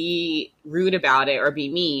 be rude about it or be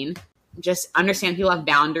mean. Just understand people have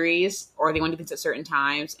boundaries or they want to do things at certain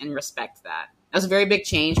times and respect that. That was a very big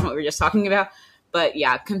change from what we were just talking about. But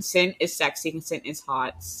yeah, consent is sexy. Consent is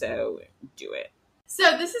hot. So do it.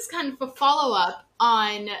 So this is kind of a follow-up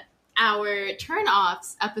on our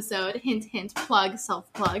turn-offs episode. Hint, hint, plug,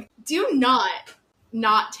 self-plug. Do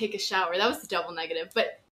not take a shower. That was the double negative.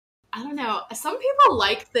 But I don't know. Some people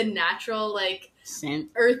like the natural, like, scent,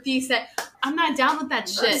 earthy scent. I'm not down with that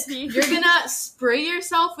shit. You're gonna spray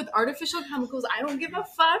yourself with artificial chemicals. I don't give a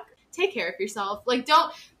fuck. Take care of yourself. Like,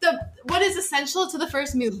 what is essential to the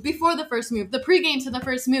first move, before the first move, the pregame to the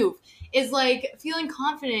first move, is like feeling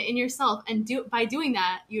confident in yourself. And by doing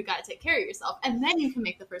that, you gotta take care of yourself. And then you can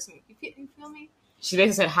make the first move. You feel me? She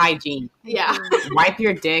basically said hygiene. Yeah. Wipe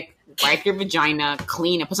your dick, wipe your vagina,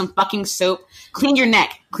 clean it, put some fucking soap, clean your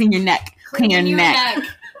neck. Clean your neck.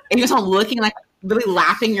 If you're someone looking like really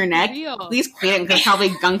laughing your neck, please clean it because there's probably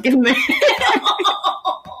gunk in there.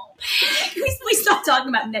 Please stop talking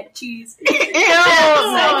about neck cheese. Ew.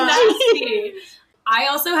 Nasty. I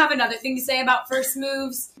also have another thing to say about first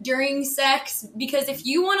moves during sex, because if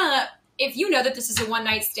you know that this is a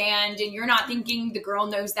one-night stand and you're not thinking the girl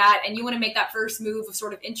knows that and you want to make that first move of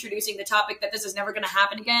sort of introducing the topic that this is never going to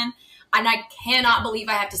happen again, and I cannot believe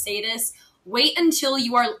I have to say this, wait until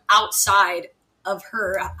you are outside of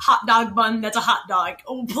her hot dog bun that's a hot dog.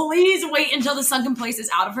 Oh, please wait until the sunken place is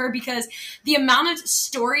out of her, because the amount of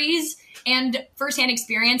stories and firsthand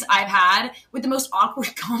experience I've had with the most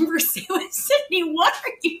awkward conversation. Sydney, what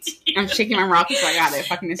are you doing? I'm shaking my rocket so I got it.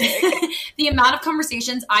 Fucking mistake. The amount of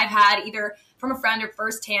conversations I've had either from a friend or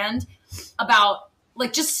firsthand about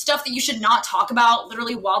like just stuff that you should not talk about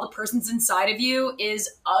literally while the person's inside of you is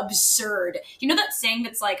absurd. You know that saying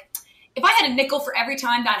that's like, if I had a nickel for every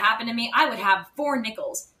time that happened to me, I would have 4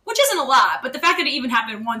 nickels. Which isn't a lot, but the fact that it even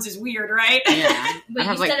happened once is weird, right? Yeah. But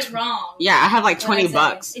you said it wrong. Yeah, I have like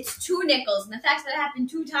 $20. It's 2 nickels, and the fact that it happened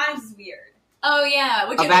 2 times is weird. Oh,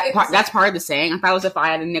 yeah. That's part of the saying. I thought it was if I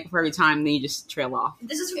had a nickel for every time, then you just trail off.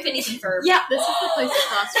 This is from Phineas and Ferb. Yeah. This is the place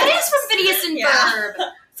across. That is from Phineas and Ferb.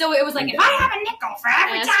 So it was like, if I have a nickel for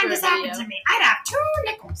every time this happens to me, I'd have 2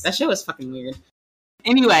 nickels. That shit was fucking weird.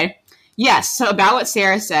 Anyway, yes, so about what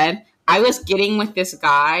Sarah said, I was getting with this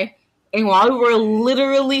guy, and while we were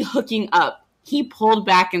literally hooking up, he pulled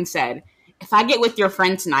back and said, if I get with your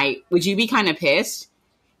friend tonight, would you be kind of pissed?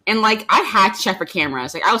 And, like, I had to check for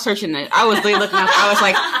cameras. Like, I was searching it. I was literally looking up. I was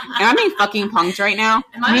like, am I being fucking punked right now?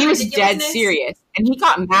 And he was dead serious. And he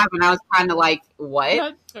got mad when I was kind of like,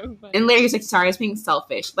 what? So and later he was like, sorry, I was being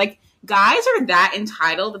selfish. Like, guys are that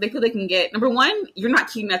entitled that they feel they can get, number 1, you're not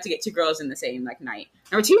cute enough to get 2 girls in the same, like, night.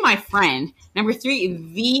 Number 2, my friend. Number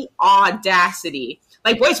 3, the audacity.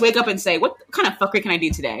 Like, boys wake up and say, what kind of fuckery can I do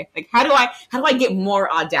today? Like, how do I get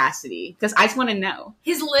more audacity? Because I just want to know.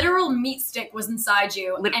 His literal meat stick was inside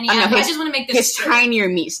you. And I just want to make this his straight. tinier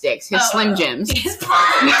meat sticks, his Slim Jims. His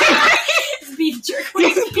beef jerky.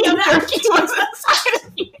 His beef jerky was inside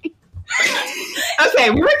of me. Okay,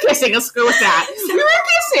 we were kissing. Let's go with that. We were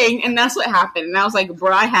kissing, and that's what happened. And I was like,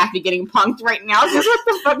 bro, I have to be getting punked right now because what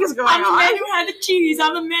the fuck is going on? I'm the man who had the cheese.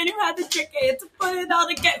 I'm the man who had the chicken. To put it all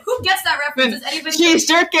together. Who gets that reference? Does anybody? Cheese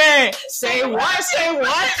jerky. Say what? Say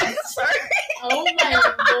what? Sorry. Oh my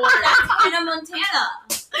lord. That's Hannah Montana.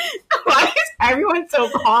 Why is everyone so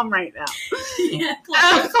calm right now? Yeah,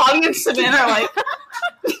 Claudia and Savannah are like...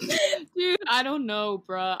 Dude, I don't know,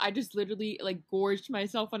 bruh. I just literally like gorged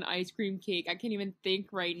myself on ice cream cake. I can't even think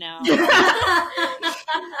right now. Go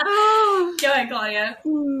ahead, Claudia.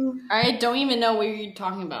 I don't even know what you're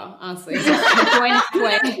talking about, honestly. Hannah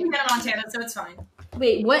Montana, so it's fine.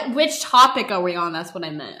 Wait, which topic are we on? That's what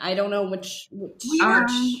I meant. I don't know which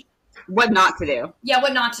what not to do. Yeah,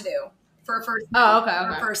 what not to do for a first. Oh, okay.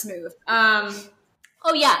 For a first move.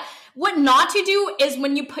 Oh yeah. What not to do is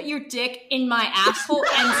when you put your dick in my asshole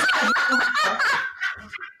and.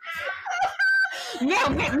 No.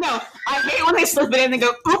 I hate when they slip it in and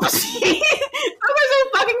go, oopsie. Those are so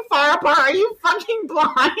fucking far apart. Are you fucking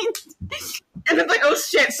blind? And it's like, oh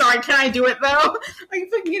shit, sorry, can I do it though? Like,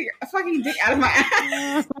 fucking get your fucking dick out of my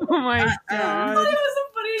ass. Oh my god. That was the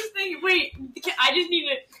funniest thing. Wait, I just need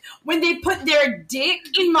to. When they put their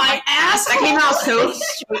dick in my ass, that came out so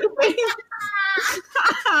stupid.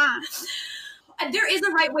 There is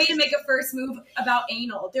a right way to make a first move about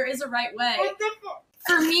anal. There is a right way.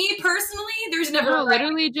 For me personally, there's never a right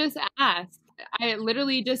literally way. Just ask.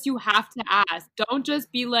 You have to ask. Don't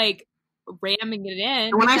just be like ramming it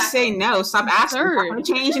in. When I say no, stop asking. I'm going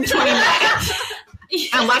to change in 20 minutes.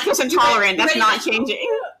 I'm lactose intolerant. That's not changing.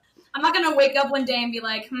 I'm not going to wake up one day and be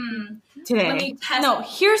like, today. Let me test. No,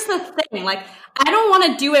 here's the thing. Like, I don't want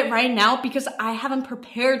to do it right now because I haven't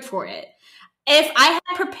prepared for it. If I had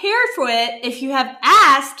prepared for it, if you have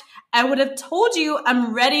asked, I would have told you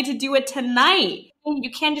I'm ready to do it tonight.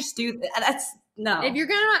 You can't just do that. That's no. If you're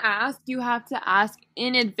gonna ask, you have to ask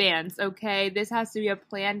in advance, okay? This has to be a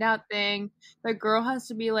planned out thing. The girl has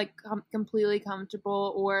to be like completely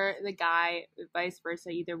comfortable, or the guy, vice versa,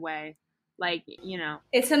 either way. Like, you know.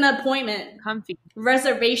 It's an appointment. Comfy.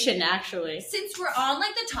 Reservation, actually. Since we're on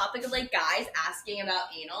like the topic of like guys asking about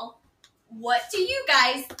anal, what do you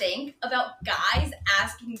guys think about guys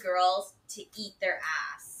asking girls to eat their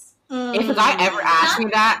ass? If a guy ever asks me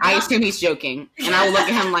that, I assume he's joking. And I will look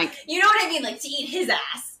at him like... You know what I mean? Like, to eat his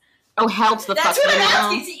ass. Oh, hell to the fuck. That's what I'm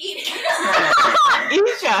asking, to eat.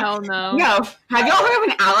 Isha. Hell no. No. Have y'all heard of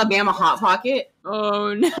an Alabama Hot Pocket?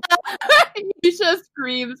 Oh no. Yusha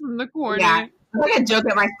screams from the corner. Yeah. I like a joke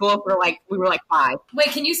at my school for like, we were like 5. Wait,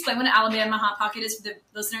 can you explain what an Alabama Hot Pocket is for the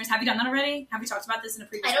listeners? Have you done that already? Have you talked about this in a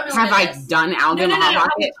previous episode? Have I done Alabama Hot No.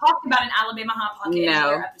 Pocket? We talked about an Alabama Hot Pocket in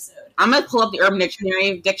another episode. I'm going to pull up the Urban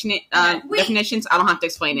Dictionary definitions. I don't have to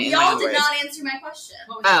explain it in my Y'all own did words. not answer my question.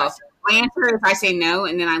 Oh, my answer is I say no,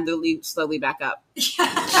 and then I literally slowly back up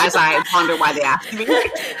as I ponder why they asked me.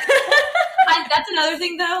 That's another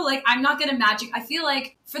thing, though. Like, I'm not gonna I feel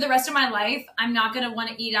like for the rest of my life, I'm not gonna want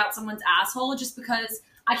to eat out someone's asshole just because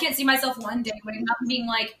I can't see myself one day waking up and being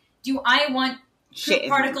like, do I want poop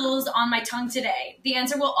particles on my tongue today? The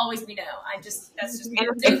answer will always be no. That's just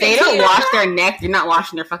If they don't wash their neck, you're not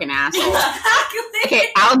washing their fucking asshole. Okay,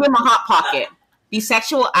 Alabama Hot Pocket. The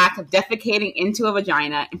sexual act of defecating into a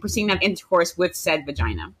vagina and proceeding to have intercourse with said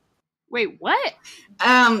vagina. Wait, what?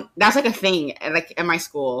 That's like a thing, like at my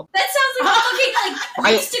school. That sounds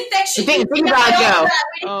like yeast infection. Think about it, Joe.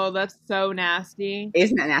 Oh, that's so nasty.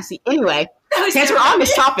 Isn't that nasty? Anyway, since we're on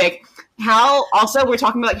this topic, we're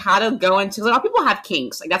talking about like how to go into. A lot of people have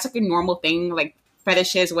kinks, like that's like a normal thing, like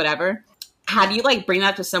fetishes, whatever. How do you like bring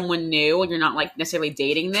that to someone new and you're not like necessarily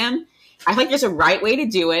dating them? I think there's a right way to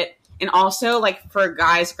do it, and also like for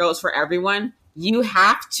guys, girls, for everyone. You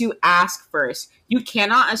have to ask first. You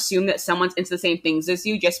cannot assume that someone's into the same things as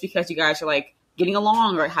you just because you guys are like getting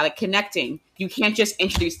along or how like connecting. You can't just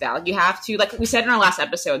introduce that. Like, you have to, like we said in our last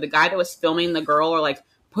episode, the guy that was filming the girl or like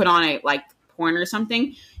put on a like porn or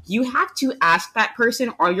something, you have to ask that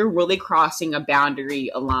person or you're really crossing a boundary,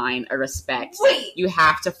 a line, a respect. Wait. You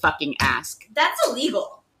have to fucking ask. That's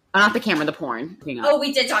illegal. Not the camera, the porn. Oh,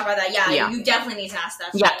 we did talk about that. Yeah, you definitely need to ask that.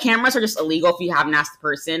 Yeah, cameras are just illegal if you haven't asked the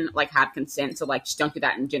person, like, have consent. So, like, just don't do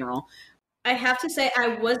that in general. I have to say, I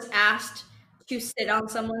was asked to sit on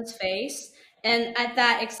someone's face, and at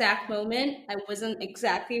that exact moment, I wasn't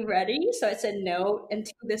exactly ready, so I said no, and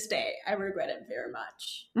to this day, I regret it very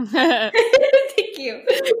much. Thank you.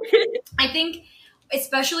 I think,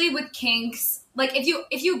 especially with kinks, like, if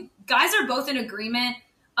you guys are both in agreement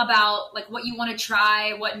about like what you want to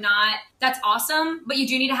try, what not, that's awesome, but you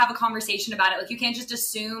do need to have a conversation about it. Like, you can't just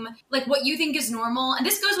assume like what you think is normal, and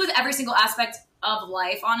this goes with every single aspect of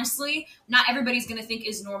life, honestly. Not everybody's gonna think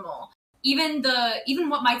is normal. Even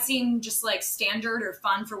what might seem just like standard or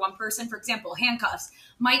fun for one person, for example, handcuffs,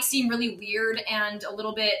 might seem really weird and a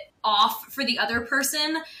little bit off for the other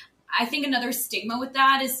person. I think another stigma with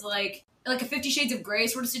that is like a 50 Shades of Grey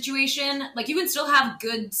sort of situation. Like, you can still have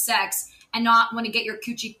good sex and not want to get your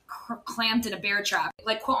coochie clamped in a bear trap.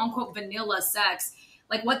 Like, quote unquote vanilla sex.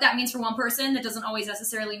 Like, what that means for one person, that doesn't always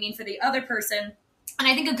necessarily mean for the other person. And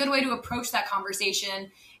I think a good way to approach that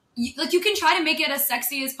conversation, you can try to make it as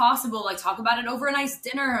sexy as possible. Like, talk about it over a nice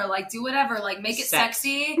dinner, like do whatever, like make it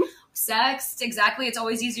sexy. Sex, exactly. It's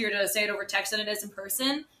always easier to say it over text than it is in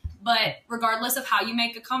person. But regardless of how you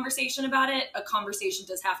make a conversation about it, a conversation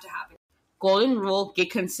does have to happen. Golden rule,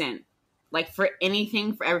 get consent. Like, for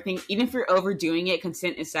anything, for everything, even if you're overdoing it,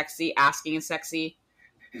 consent is sexy, asking is sexy,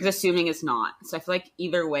 because assuming is not. So I feel like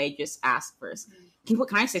either way, just ask first. Can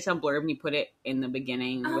I say some blurb and you put it in the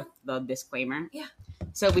beginning with the disclaimer? Yeah.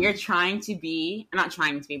 So we are we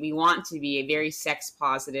want to be a very sex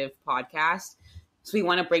positive podcast. So we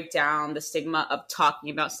want to break down the stigma of talking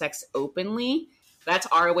about sex openly. That's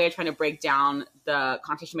our way of trying to break down the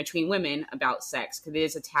conversation between women about sex, because it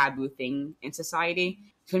is a taboo thing in society.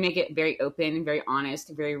 To make it very open, very honest,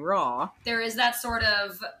 very raw. There is that sort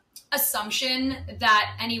of assumption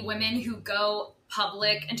that any women who go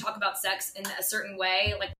public and talk about sex in a certain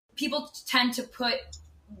way, like, people tend to put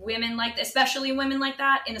women like, especially women like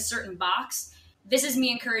that, in a certain box. This is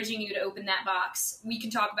me encouraging you to open that box. We can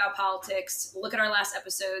talk about politics. Look at our last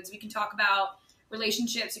episodes. We can talk about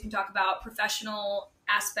relationships. We can talk about professional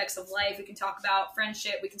aspects of life. We can talk about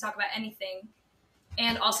friendship. We can talk about anything.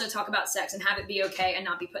 And also talk about sex and have it be okay and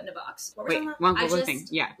not be put in a box. What were we talking about? I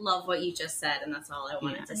just love what you just said, and that's all I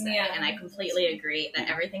wanted to say. Yeah. And I completely agree that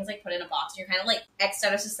everything's like put in a box. You're kind of like X'd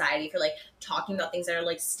out of society for like talking about things that are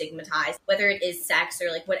like stigmatized, whether it is sex or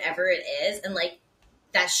like whatever it is. And like,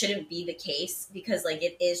 that shouldn't be the case, because like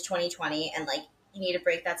it is 2020 and like you need to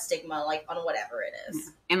break that stigma like on whatever it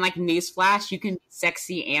is. And like, newsflash, you can be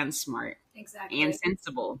sexy and smart. Exactly. And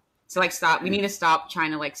sensible. So like, we need to stop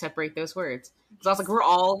trying to like separate those words. Because I was like, we're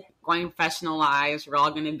all going professional lives. We're all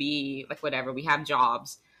going to be like whatever. We have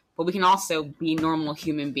jobs, but we can also be normal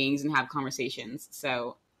human beings and have conversations.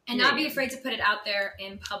 So and not be afraid to put it out there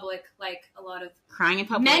in public, like a lot of crying in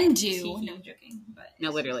public. men do. No, I'm joking. But no,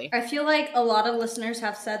 literally. I feel like a lot of listeners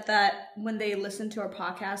have said that when they listen to our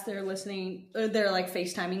podcast, they're like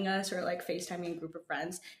FaceTiming us or like FaceTiming a group of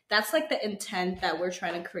friends. That's like the intent that we're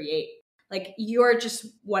trying to create. Like, you're just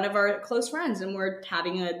one of our close friends, and we're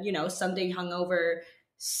having a, you know, Sunday hungover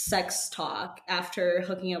sex talk after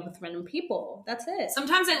hooking up with random people. That's it.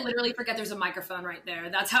 Sometimes I literally forget there's a microphone right there.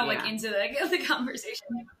 That's how like Yeah. into the conversation.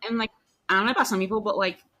 And like, I don't know about some people, but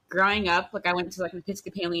like growing up, like I went to like an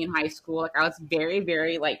Episcopalian high school. Like I was very,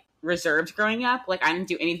 very like reserved growing up. Like I didn't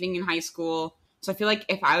do anything in high school. So I feel like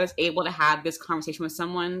if I was able to have this conversation with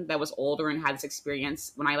someone that was older and had this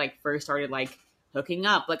experience when I like first started like hooking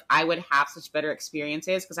up, like I would have such better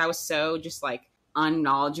experiences because I was so just like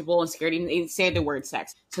unknowledgeable and scared to even say the word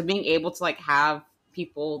sex. So being able to like have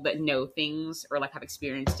people that know things or like have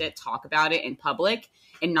experienced it talk about it in public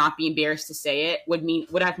and not be embarrassed to say it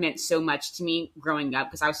would have meant so much to me growing up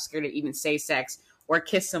because I was scared to even say sex or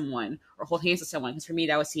kiss someone or hold hands with someone because for me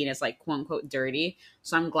that was seen as like quote unquote dirty.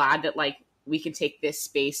 So I'm glad that like we can take this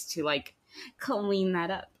space to like clean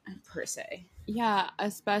that up per se. Yeah,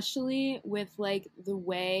 especially with like the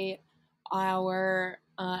way our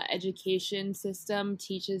education system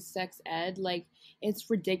teaches sex ed. Like it's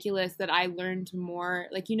ridiculous that I learned more.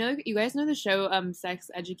 Like, you know, you guys know the show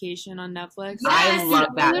Sex Education on Netflix? I love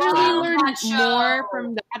that literally show. learned That show. more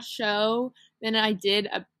from that show than I did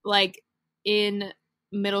like in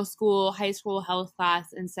middle school, high school health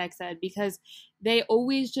class in sex ed, because they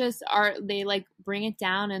always just they like bring it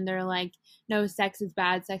down and they're like, no, sex is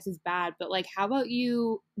bad, but like how about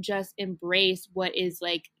you just embrace what is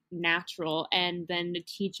like natural and then to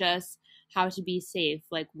teach us how to be safe?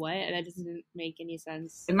 Like what? That doesn't make any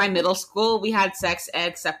sense. In my middle school, we had sex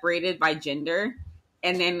ed separated by gender.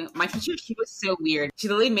 And then my teacher, she was so weird. She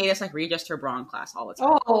literally made us like readjust her bra in class all the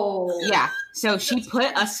time. Oh. Yeah. So she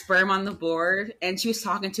put a sperm on the board and she was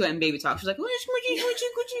talking to it in baby talk. She was like, Oh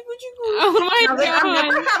my I was like, I'm God.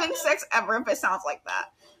 never having sex ever if it sounds like that.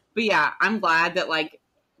 But yeah, I'm glad that like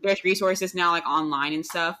there's resources now like online and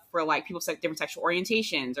stuff for like people with like, different sexual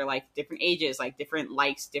orientations or like different ages, like different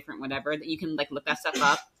likes, different whatever, that you can like look that stuff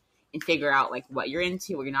up and figure out like what you're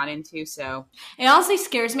into, what you're not into. So It honestly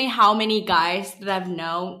scares me how many guys that I've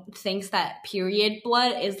known thinks that period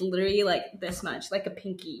blood is literally like this much, like a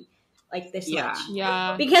pinky, like this much.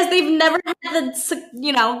 Yeah. Because they've never had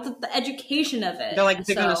the education of it. they're like,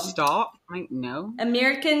 they're gonna So, stop? I'm like, no.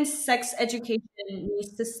 American sex education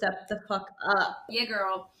needs to step the fuck up. Yeah,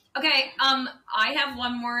 girl. Okay, I have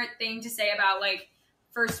one more thing to say about like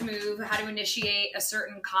first move, how to initiate a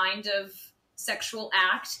certain kind of sexual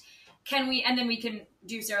act. And then we can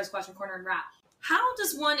do Sarah's question corner and wrap. How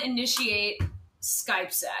does one initiate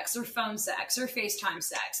Skype sex or phone sex or FaceTime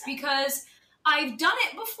sex? Because I've done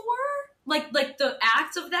it before, like the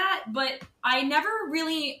act of that, but I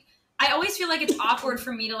always feel like it's awkward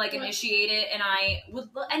for me to like initiate it, and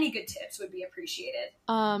any good tips would be appreciated.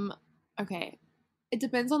 Okay. It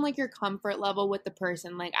depends on like your comfort level with the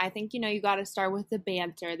person. Like I think, you got to start with the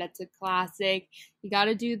banter. That's a classic. You got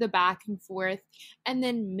to do the back and forth. And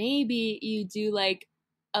then maybe you do like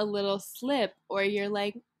a little slip, or you're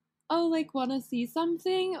like, oh, like want to see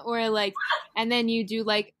something? Or like, and then you do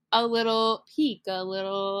like a little peek, a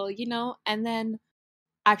little, and then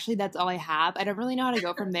actually that's all I have. I don't really know how to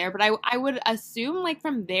go from there, but I would assume like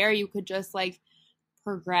from there you could just like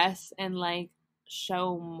progress and like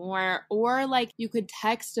show more, or like you could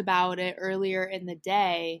text about it earlier in the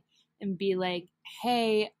day and be like,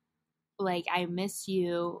 hey, like I miss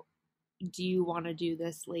you, do you want to do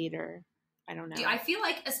this later? I don't know. I feel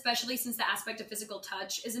like, especially since the aspect of physical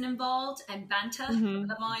touch isn't involved and Banta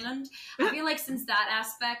of Island, I feel like since that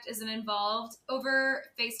aspect isn't involved over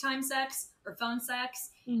FaceTime sex or phone sex,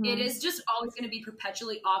 it is just always going to be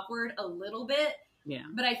perpetually awkward a little bit. Yeah.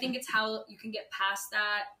 But I think it's how you can get past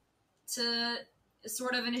that to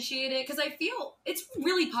sort of initiate it, because I feel it's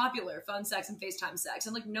really popular, phone sex and FaceTime sex,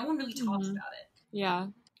 and like no one really talks about it. Yeah.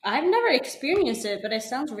 I've never experienced it, but it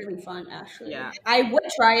sounds really fun, actually. Yeah. I would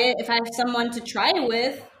try it if I have someone to try it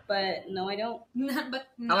with, but no, I don't. But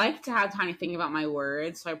I like to have time to think about my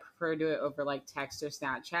words, so I prefer to do it over like text or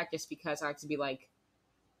Snapchat, just because I like to be like,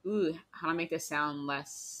 ooh, how do I make this sound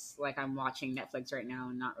less like I'm watching Netflix right now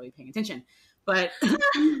and not really paying attention? But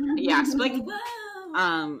yeah, so like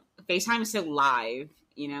FaceTime is so live,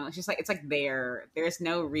 it's just like it's like there's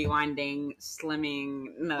no rewinding,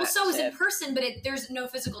 slimming, no. Well, so is in person, but there's no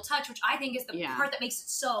physical touch, which I think is the part that makes it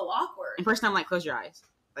so awkward. In person, I'm like, close your eyes,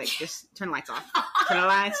 like just turn the lights off, turn the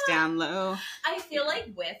lights down low. I feel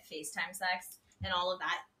like with FaceTime sex and all of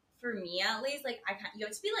that, for me at least, like you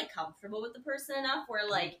have to be like comfortable with the person enough where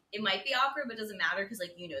like it might be awkward, but it doesn't matter because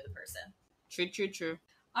like you know the person. True.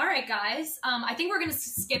 All right, guys. I think we're going to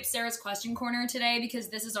skip Sarah's question corner today because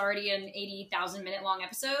this is already an 80,000 minute long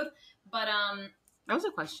episode. But that was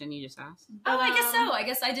a question you just asked. I guess so. I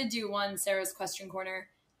guess I did do one Sarah's question corner.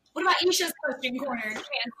 What about Isha's question corner?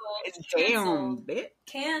 Canceled. Damn, bitch.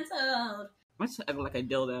 Canceled. What's like a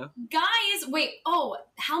dildo? Guys, wait. Oh,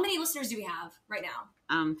 how many listeners do we have right now?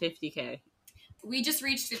 50K. We just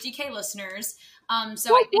reached 50K listeners.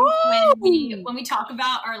 So I think when we talk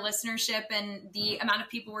about our listenership and the amount of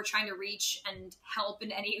people we're trying to reach and help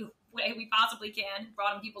in any way we possibly can,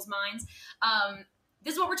 broaden people's minds,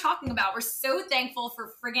 this is what we're talking about. We're so thankful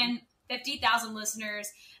for friggin' 50,000 listeners.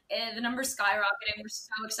 The number's skyrocketing. We're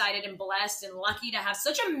so excited and blessed and lucky to have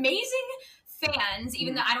such amazing fans,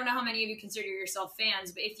 even though I don't know how many of you consider yourself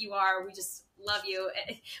fans, but if you are, we just love you.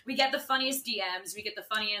 We get the funniest DMs. We get the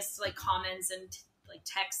funniest like comments and like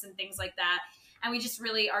texts and things like that. And we just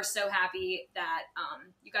really are so happy that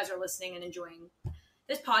you guys are listening and enjoying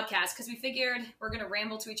this podcast, because we figured we're going to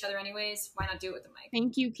ramble to each other anyways. Why not do it with the mic?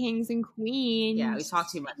 Thank you, kings and queens. Yeah, we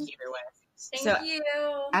talk too much either way. Thank you.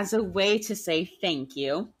 As a way to say thank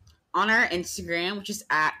you, on our Instagram, which is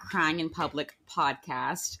at Crying in Public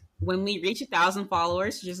Podcast, when we reach 1,000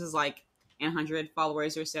 followers, just as like 100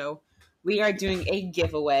 followers or so, we are doing a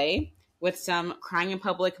giveaway with some Crying in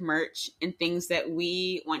Public merch and things that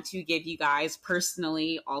we want to give you guys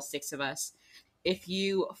personally, all 6 of us. If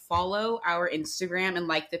you follow our Instagram and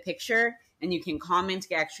like the picture, and you can comment to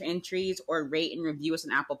get extra entries or rate and review us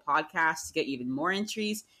on Apple Podcasts to get even more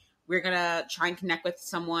entries, we're going to try and connect with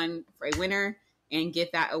someone for a winner and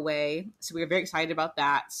give that away. So we're very excited about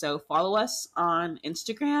that. So follow us on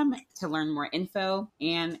Instagram to learn more info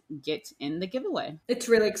and get in the giveaway. It's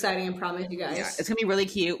really exciting, I promise you guys. Yeah, it's going to be really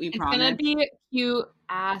cute, we promise. It's going to be cute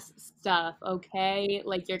ass stuff, okay?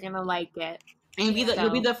 Like, you're going to like it. And you'll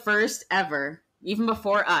be the first ever, even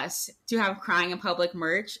before us, to have Crying in Public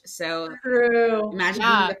merch. So true. Imagine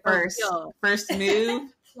being the first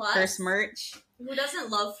move, Plus, first merch. Who doesn't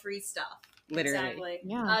love free stuff? Literally. Exactly.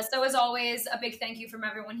 Yeah. So as always, a big thank you from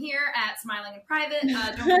everyone here at Smiling in Private.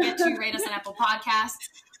 Don't forget to rate us on Apple Podcasts.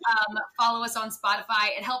 Follow us on Spotify.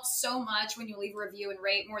 It helps so much when you leave a review and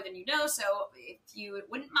rate more than you know. So if you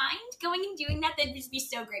wouldn't mind going and doing that, that'd just be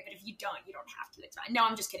so great. But if you don't have to. It's fine. No,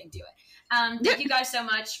 I'm just kidding. Do it. Thank you guys so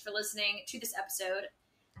much for listening to this episode.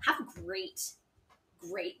 Have a great,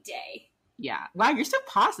 great day. Yeah. Wow, you're so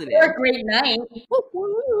positive. Or a great night.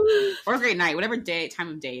 Or a great night, whatever time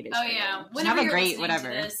of day it is. Oh yeah. Just Whenever have a you're great listening whatever.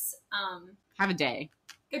 to this, have a day.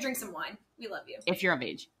 go drink some wine. We love you. If you're of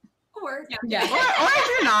age. Or or if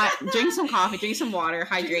you're not, drink some coffee, drink some water,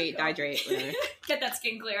 hydrate, whatever. Get that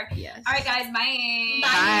skin clear. Yes. All right, guys. Bye.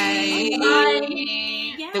 Bye. Bye.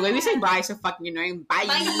 Yeah. The way we say bye is so fucking annoying. Bye.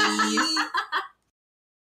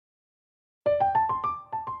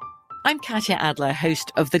 I'm Katya Adler,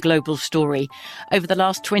 host of The Global Story. Over the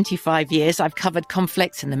last 25 years, I've covered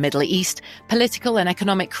conflicts in the Middle East, political and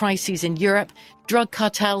economic crises in Europe, drug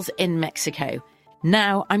cartels in Mexico.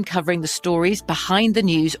 Now I'm covering the stories behind the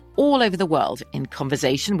news all over the world in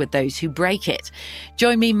conversation with those who break it.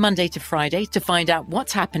 Join me Monday to Friday to find out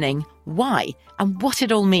what's happening, why, and what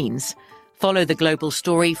it all means. Follow The Global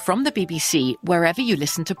Story from the BBC wherever you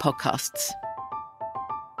listen to podcasts.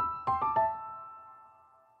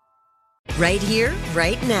 Right here,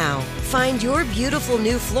 right now. Find your beautiful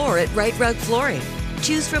new floor at Right Rug Flooring.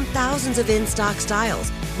 Choose from thousands of in-stock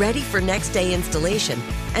styles, ready for next day installation,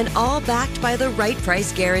 and all backed by the right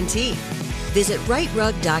price guarantee. Visit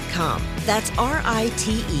rightrug.com. That's RITERUG.com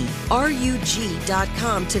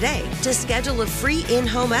today to schedule a free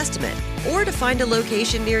in-home estimate or to find a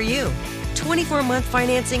location near you. 24-month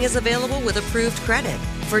financing is available with approved credit.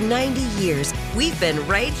 For 90 years, we've been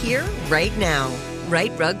right here, right now.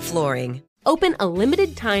 Right Rug Flooring. Open a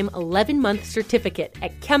limited-time 11-month certificate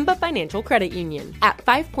at Kemba Financial Credit Union. At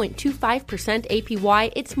 5.25%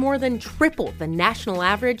 APY, it's more than triple the national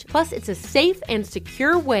average, plus it's a safe and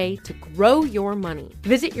secure way to grow your money.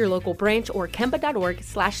 Visit your local branch or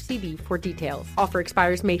kemba.org/cb for details. Offer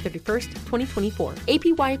expires May 31st, 2024.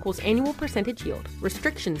 APY equals annual percentage yield.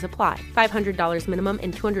 Restrictions apply. $500 minimum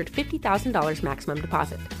and $250,000 maximum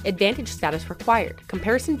deposit. Advantage status required.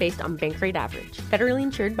 Comparison based on bank rate average. Federally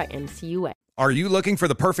insured by NCUA. Are you looking for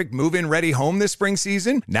the perfect move-in ready home this spring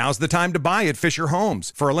season? Now's the time to buy at Fisher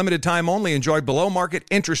Homes. For a limited time only, enjoy below-market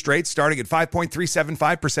interest rates starting at 5.375%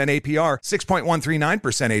 APR,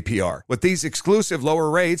 6.139% APR. With these exclusive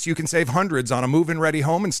lower rates, you can save hundreds on a move-in ready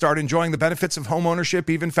home and start enjoying the benefits of homeownership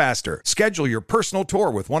even faster. Schedule your personal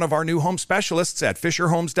tour with one of our new home specialists at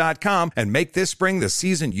FisherHomes.com and make this spring the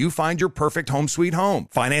season you find your perfect home sweet home.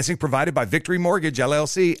 Financing provided by Victory Mortgage,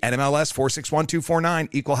 LLC, NMLS 461249,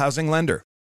 Equal Housing Lender.